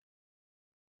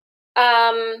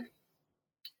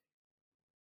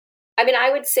 I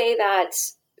would say that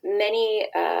many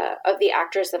of the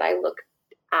actors that I look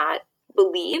at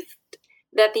believed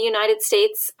that the United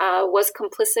States was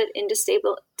complicit in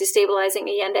destabilizing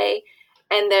Allende,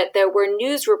 and that there were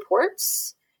news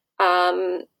reports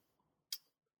that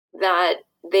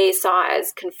they saw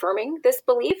as confirming this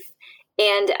belief.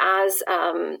 And as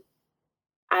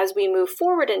we move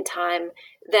forward in time,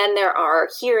 then there are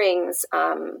hearings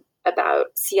about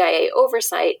CIA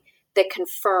oversight that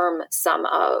confirm some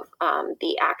of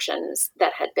the actions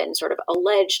that had been sort of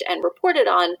alleged and reported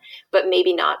on, but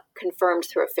maybe not confirmed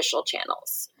through official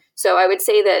channels. So I would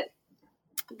say that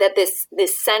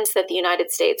this sense that the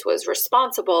United States was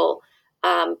responsible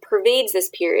pervades this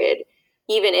period,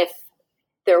 even if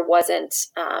there wasn't,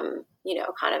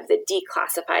 kind of the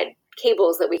declassified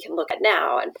cables that we can look at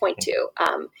now and point to.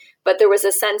 But there was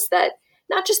a sense that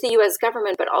not just the U.S.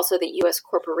 government, but also the U.S.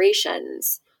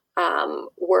 corporations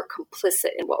were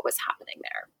complicit in what was happening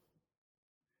there.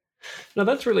 No,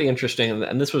 that's really interesting.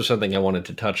 And this was something I wanted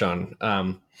to touch on.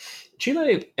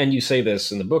 Chile, and you say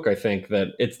this in the book, I think, that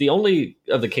it's the only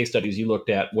of the case studies you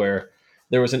looked at where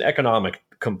there was an economic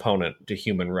component to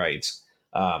human rights.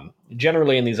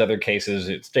 Generally, in these other cases,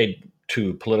 it stayed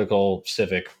to political,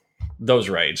 civic, those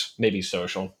rights, maybe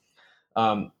social.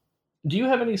 Do you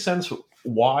have any sense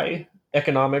why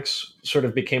economics sort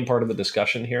of became part of the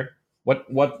discussion here?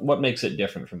 What makes it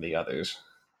different from the others?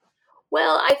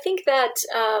 Well, I think that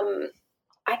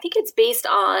it's based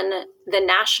on the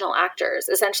national actors,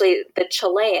 essentially the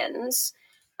Chileans,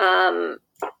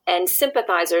 and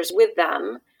sympathizers with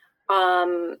them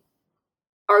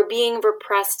are being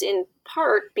repressed in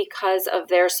part because of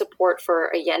their support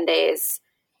for Allende's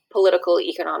political,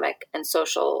 economic, and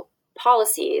social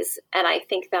policies. And I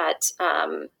think that,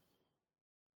 I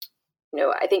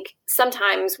think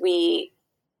sometimes the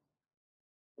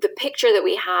picture that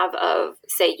we have of,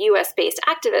 say, US-based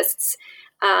activists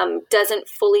doesn't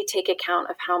fully take account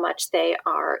of how much they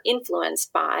are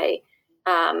influenced by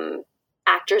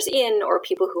actors in or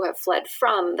people who have fled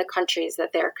from the countries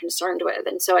that they're concerned with.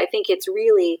 And so I think it's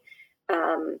really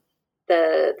the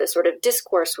sort of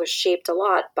discourse was shaped a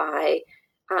lot by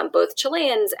both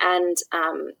Chileans and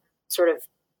sort of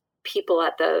people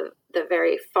at the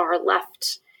very far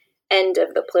left end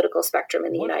of the political spectrum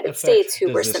in the United States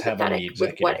who were sympathetic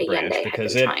with what Allende had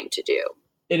been trying to do.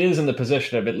 It is in the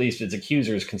position of, at least its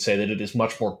accusers can say, that it is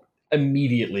much more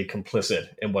immediately complicit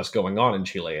in what's going on in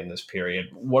Chile in this period.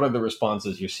 What are the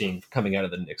responses you're seeing coming out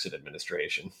of the Nixon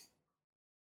administration?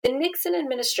 The Nixon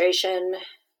administration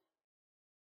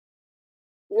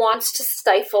wants to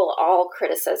stifle all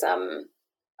criticism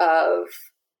of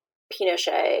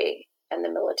Pinochet and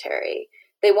the military.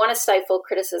 They want to stifle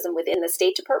criticism within the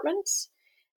State Department.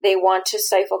 They want to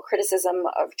stifle criticism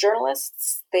of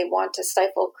journalists. They want to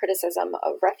stifle criticism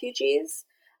of refugees.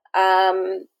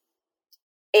 And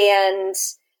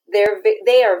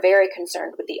they are very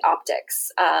concerned with the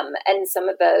optics. And some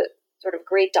of the sort of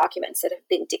great documents that have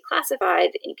been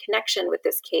declassified in connection with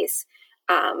this case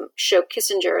show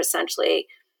Kissinger essentially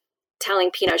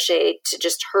telling Pinochet to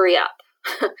just hurry up.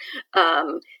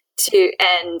 And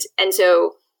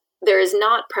so there is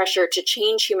not pressure to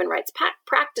change human rights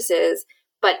practices,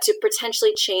 but to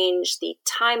potentially change the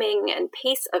timing and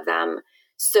pace of them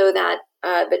so that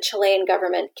the Chilean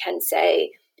government can,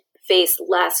 say, face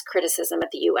less criticism at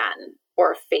the UN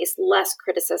or face less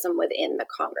criticism within the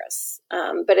Congress.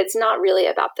 But it's not really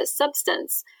about the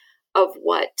substance of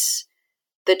what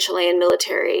the Chilean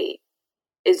military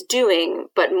is doing,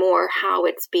 but more how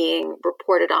it's being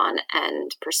reported on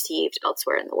and perceived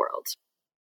elsewhere in the world.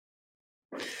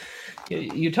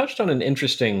 You touched on an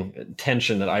interesting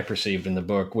tension that I perceived in the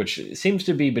book, which seems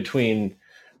to be between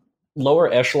lower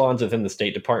echelons within the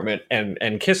State Department and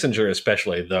Kissinger,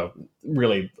 especially, though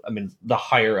really, I mean, the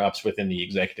higher ups within the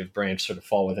executive branch sort of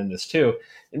fall within this too.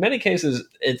 In many cases,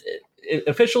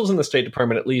 officials in the State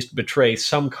Department at least betray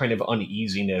some kind of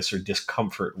uneasiness or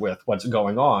discomfort with what's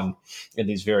going on in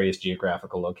these various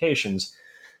geographical locations.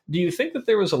 Do you think that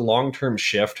there was a long-term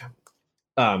shift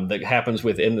that happens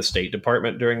within the State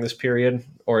Department during this period,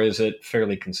 or is it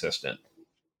fairly consistent?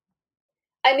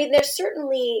 I mean, there's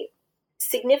certainly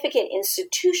significant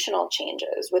institutional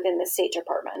changes within the State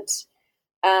Department,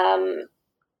 in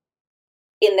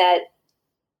that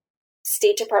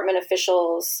State Department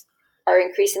officials are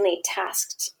increasingly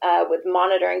tasked with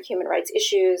monitoring human rights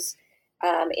issues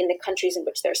in the countries in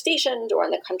which they're stationed or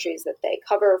in the countries that they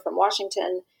cover from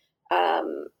Washington,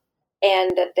 and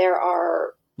that there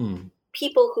are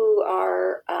people who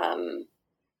are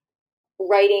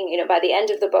writing, by the end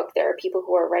of the book, there are people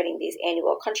who are writing these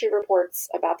annual country reports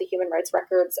about the human rights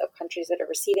records of countries that are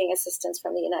receiving assistance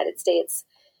from the United States.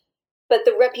 But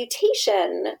the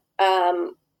reputation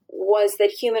was that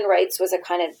human rights was a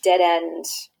kind of dead-end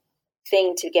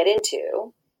thing to get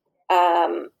into.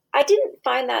 I didn't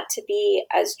find that to be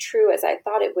as true as I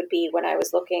thought it would be when I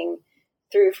was looking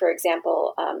through, for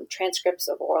example, transcripts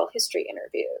of oral history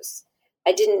interviews.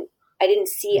 I didn't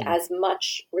see as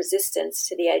much resistance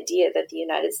to the idea that the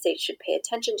United States should pay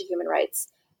attention to human rights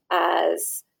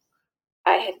as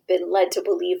I have been led to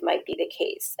believe might be the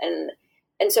case. And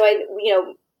so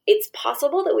it's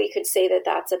possible that we could say that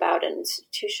that's about an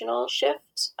institutional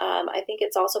shift. I think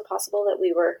it's also possible that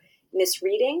we were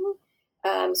misreading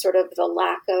sort of the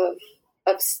lack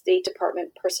of State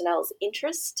Department personnel's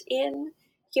interest in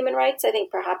human rights. I think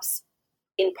perhaps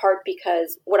in part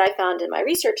because what I found in my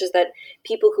research is that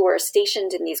people who are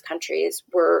stationed in these countries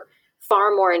were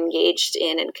far more engaged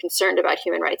in and concerned about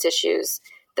human rights issues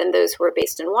than those who are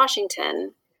based in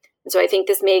Washington. And so I think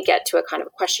this may get to a kind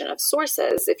of question of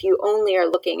sources. If you only are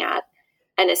looking at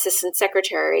an assistant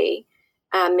secretary,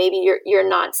 maybe you're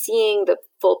not seeing the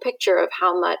full picture of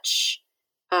how much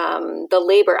the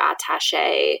labor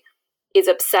attaché is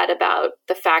upset about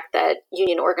the fact that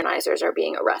union organizers are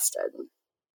being arrested.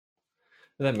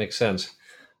 That makes sense.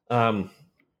 So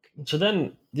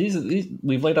then these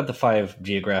we've laid out the 5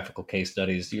 geographical case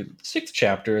studies. The 6th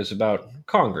chapter is about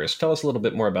Congress. Tell us a little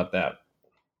bit more about that.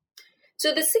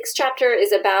 So the 6th chapter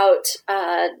is about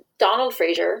Donald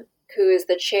Fraser, who is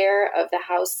the chair of the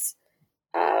House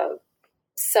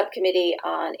Subcommittee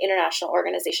on International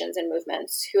Organizations and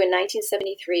Movements, who in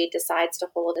 1973 decides to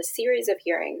hold a series of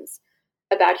hearings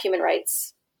about human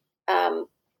rights.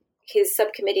 His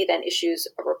subcommittee then issues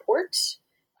a report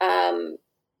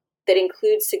that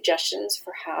includes suggestions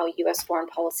for how U.S. foreign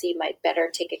policy might better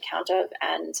take account of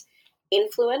and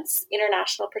influence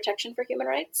international protection for human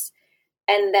rights,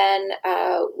 and then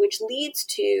which leads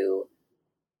to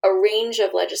a range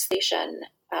of legislation,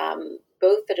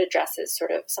 both that addresses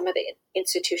sort of some of the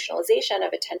institutionalization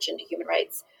of attention to human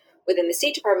rights within the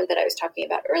State Department that I was talking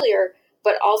about earlier,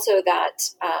 but also that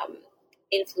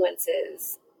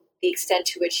influences the extent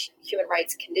to which human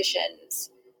rights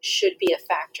conditions should be a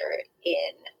factor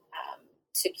in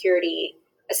security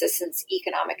assistance,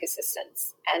 economic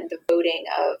assistance, and the voting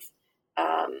of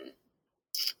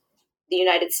the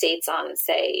United States on,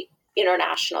 say,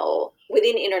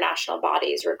 within international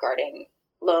bodies regarding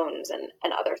loans and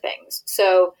other things.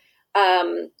 So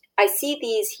I see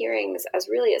these hearings as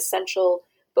really essential,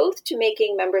 both to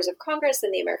making members of Congress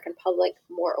and the American public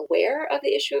more aware of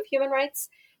the issue of human rights,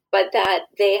 but that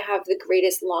they have the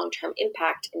greatest long-term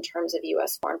impact in terms of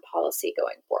U.S. foreign policy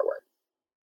going forward.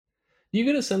 Do you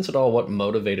get a sense at all what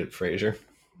motivated Fraser?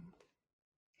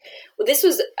 Well, this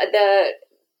was the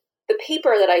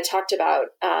paper that I talked about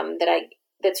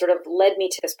that sort of led me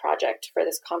to this project for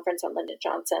this conference on Lyndon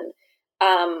Johnson,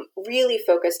 really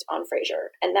focused on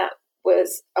Fraser. And that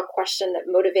was a question that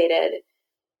motivated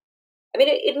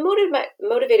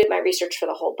my research for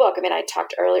the whole book. I mean, I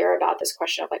talked earlier about this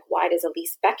question of like, why does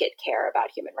Elise Beckett care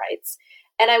about human rights?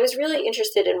 And I was really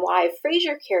interested in why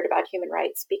Fraser cared about human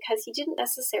rights, because he didn't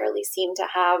necessarily seem to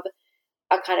have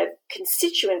a kind of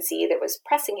constituency that was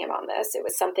pressing him on this. It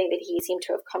was something that he seemed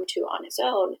to have come to on his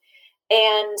own.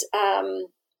 And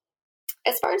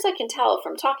as far as I can tell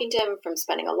from talking to him, from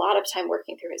spending a lot of time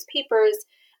working through his papers,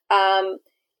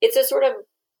 it's a sort of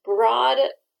broad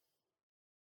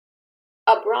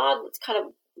kind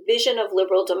of vision of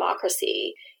liberal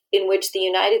democracy in which the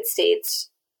United States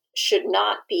should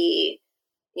not be,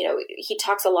 he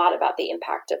talks a lot about the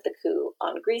impact of the coup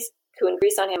in Greece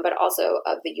on him, but also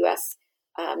of the U.S.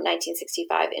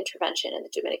 1965 intervention in the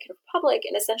Dominican Republic,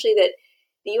 and essentially that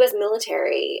the U.S.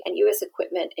 military and U.S.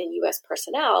 equipment and U.S.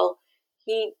 personnel,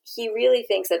 he really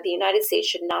thinks that the United States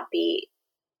should not be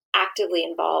actively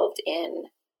involved in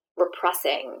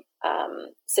repressing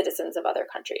citizens of other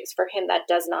countries. For him, that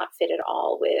does not fit at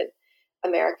all with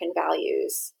American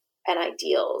values and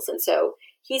ideals. And so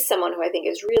he's someone who I think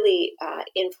is really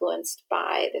influenced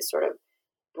by this sort of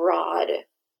broad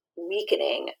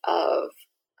weakening of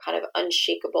kind of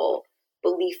unshakable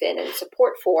belief in and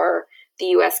support for the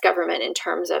U.S. government in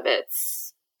terms of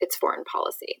its foreign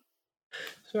policy.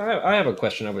 So I have a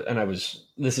question,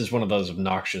 this is one of those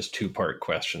obnoxious two-part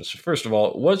questions. First of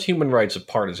all, was human rights a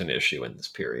partisan issue in this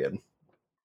period?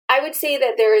 I would say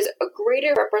that there is a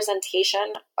greater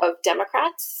representation of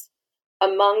Democrats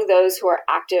among those who are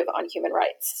active on human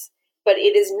rights, but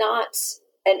it is not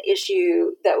an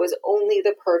issue that was only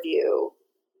the purview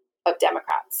of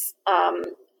Democrats.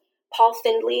 Paul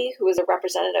Findley, who was a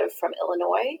representative from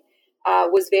Illinois,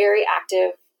 was very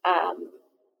active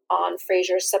on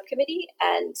Fraser's subcommittee,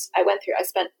 and I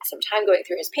spent some time going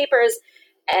through his papers,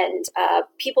 and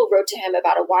people wrote to him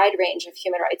about a wide range of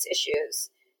human rights issues.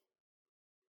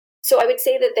 So I would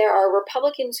say that there are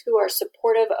Republicans who are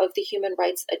supportive of the human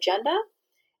rights agenda,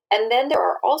 and then there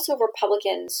are also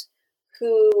Republicans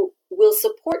who will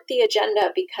support the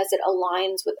agenda because it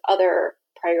aligns with other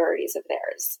priorities of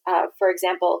theirs. For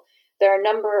example, there are a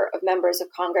number of members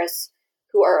of Congress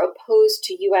who are opposed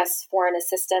to U.S. foreign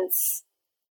assistance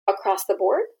across the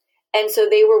board. And so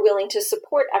they were willing to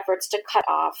support efforts to cut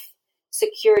off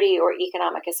security or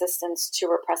economic assistance to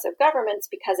repressive governments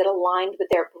because it aligned with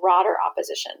their broader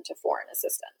opposition to foreign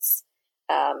assistance,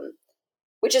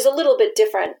 which is a little bit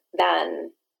different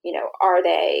than, are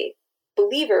they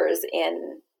believers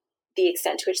in the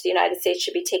extent to which the United States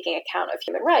should be taking account of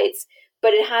human rights,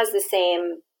 but it has the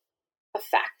same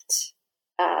effect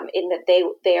in that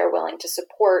they are willing to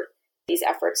support these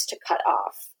efforts to cut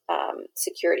off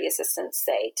security assistance,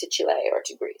 say, to Chile or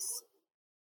to Greece.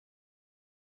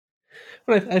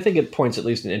 Well, I think it points at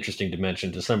least an interesting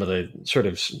dimension to some of the sort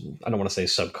of, I don't want to say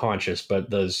subconscious, but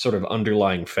the sort of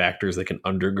underlying factors that can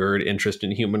undergird interest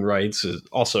in human rights is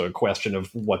also a question of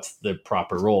what's the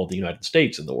proper role of the United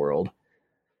States in the world.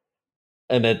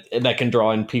 And that can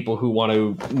draw in people who want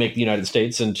to make the United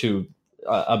States into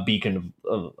a beacon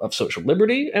of social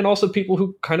liberty, and also people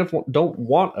who kind of don't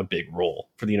want a big role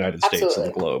for the United States in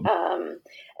the globe.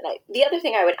 The other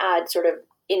thing I would add, sort of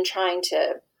in trying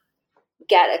to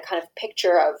get a kind of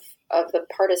picture of the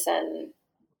partisan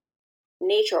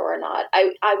nature or not,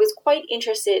 I was quite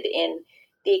interested in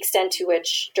the extent to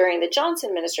which during the Johnson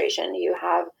administration you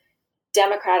have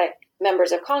Democratic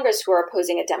members of Congress who are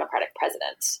opposing a Democratic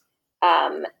president.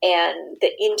 And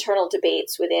the internal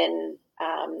debates within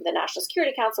the National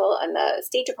Security Council and the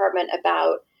State Department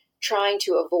about trying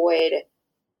to avoid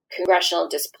congressional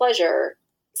displeasure,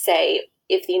 say,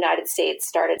 if the United States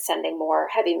started sending more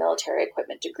heavy military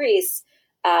equipment to Greece,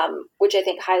 which I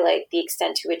think highlight the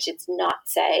extent to which it's not,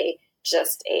 say,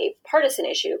 just a partisan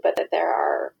issue, but that there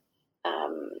are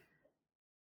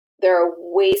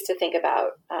ways to think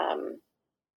about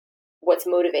what's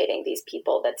motivating these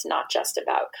people that's not just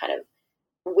about kind of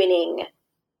winning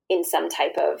in some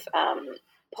type of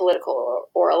political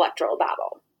or electoral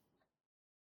battle.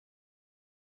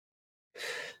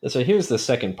 So here's the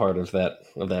second part of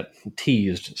that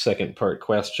teased second part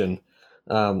question.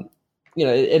 In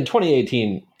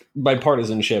 2018,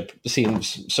 bipartisanship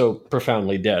seems so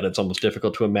profoundly dead, it's almost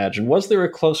difficult to imagine. Was there a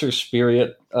closer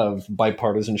spirit of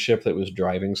bipartisanship that was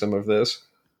driving some of this?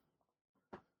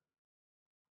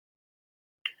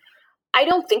 I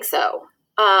don't think so.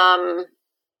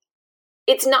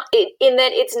 It's not in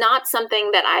that it's not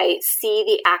something that I see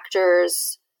the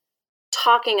actors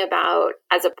talking about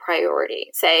as a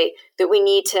priority, say that we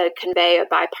need to convey a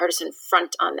bipartisan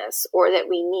front on this, or that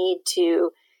we need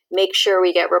to make sure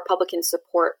we get Republican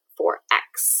support for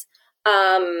X.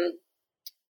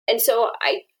 And so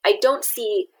I don't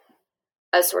see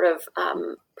a sort of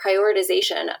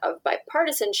prioritization of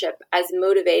bipartisanship as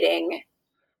motivating,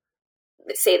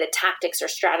 say, the tactics or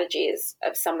strategies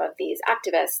of some of these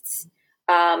activists.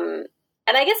 And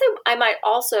I guess I might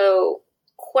also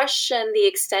question the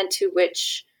extent to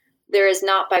which there is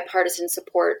not bipartisan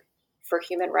support for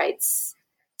human rights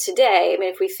today. I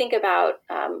mean, if we think about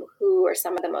who are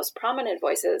some of the most prominent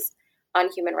voices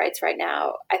on human rights right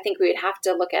now, I think we would have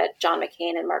to look at John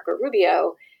McCain and Marco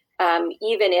Rubio,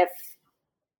 even if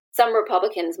some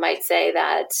Republicans might say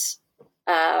that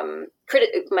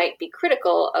might be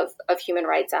critical of human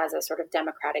rights as a sort of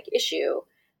democratic issue.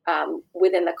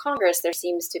 Within the Congress, there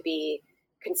seems to be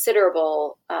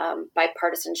considerable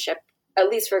bipartisanship, at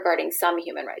least regarding some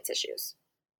human rights issues.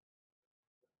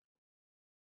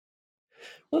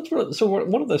 So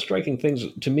one of the striking things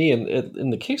to me in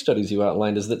the case studies you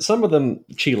outlined is that some of them,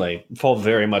 Chile, fall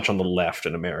very much on the left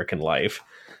in American life.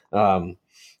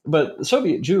 But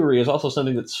Soviet Jewry is also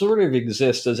something that sort of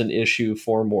exists as an issue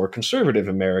for more conservative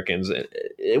Americans.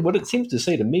 What it seems to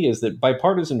say to me is that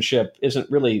bipartisanship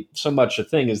isn't really so much a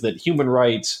thing as that human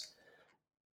rights,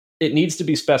 it needs to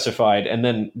be specified, and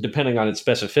then depending on its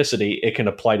specificity, it can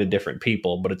apply to different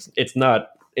people. But it's not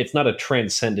a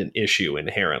transcendent issue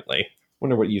inherently.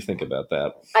 Wonder what you think about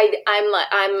that.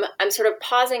 I'm sort of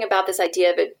pausing about this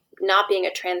idea of it not being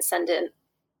a transcendent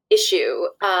issue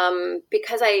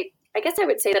because I guess I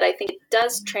would say that I think it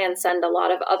does transcend a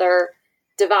lot of other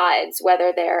divides,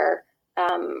 whether they're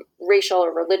racial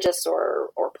or religious or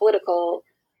political.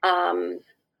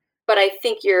 But I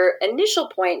think your initial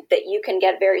point that you can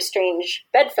get very strange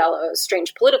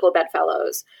political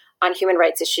bedfellows on human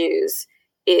rights issues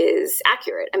is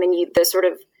accurate. I mean,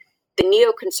 the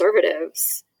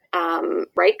neoconservatives,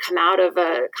 right, come out of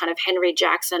a kind of Henry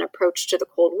Jackson approach to the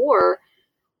Cold War,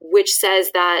 which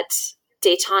says that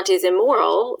détente is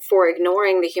immoral for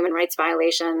ignoring the human rights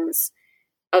violations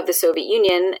of the Soviet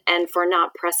Union and for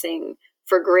not pressing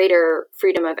for greater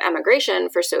freedom of emigration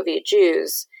for Soviet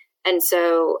Jews. And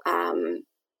so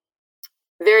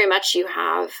very much you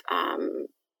have,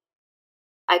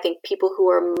 I think, people who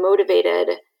are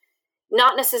motivated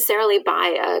not necessarily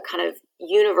by a kind of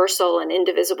universal and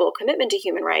indivisible commitment to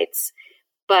human rights,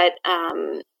 but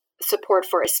support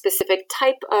for a specific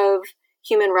type of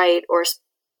human right or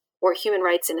human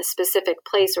rights in a specific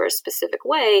place or a specific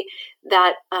way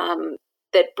that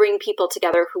bring people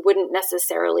together who wouldn't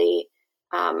necessarily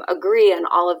agree on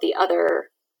all of the other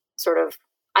sort of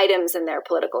items in their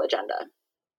political agenda.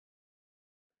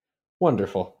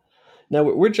 Wonderful. Now,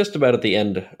 we're just about at the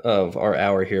end of our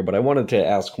hour here, but I wanted to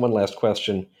ask one last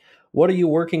question. What are you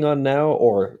working on now?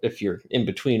 Or if you're in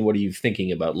between, what are you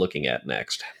thinking about looking at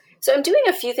next? So I'm doing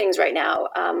a few things right now.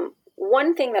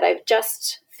 One thing that I've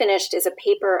just finished is a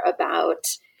paper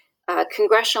about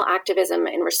congressional activism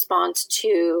in response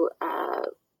to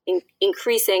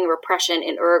increasing repression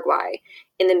in Uruguay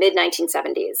in the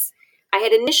mid-1970s. I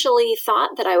had initially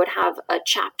thought that I would have a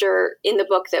chapter in the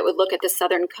book that would look at the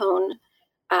Southern Cone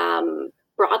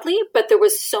broadly, but there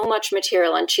was so much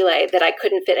material on Chile that I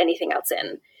couldn't fit anything else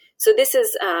in. So this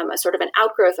is a sort of an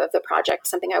outgrowth of the project,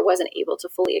 something I wasn't able to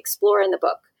fully explore in the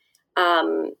book.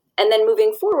 And then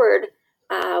moving forward,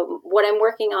 what I'm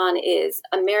working on is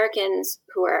Americans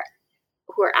who are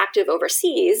active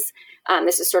overseas.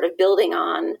 This is sort of building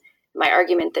on my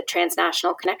argument that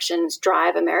transnational connections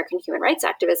drive American human rights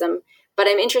activism, but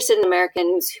I'm interested in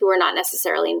Americans who are not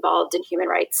necessarily involved in human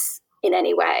rights in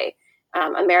any way.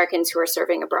 Americans who are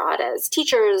serving abroad as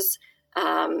teachers,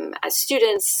 as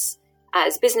students,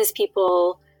 as business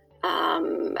people,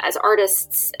 as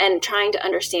artists, and trying to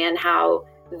understand how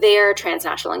their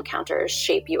transnational encounters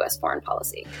shape U.S. foreign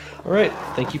policy. All right.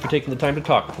 Thank you for taking the time to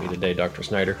talk with me today, Dr.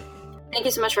 Snyder. Thank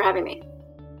you so much for having me.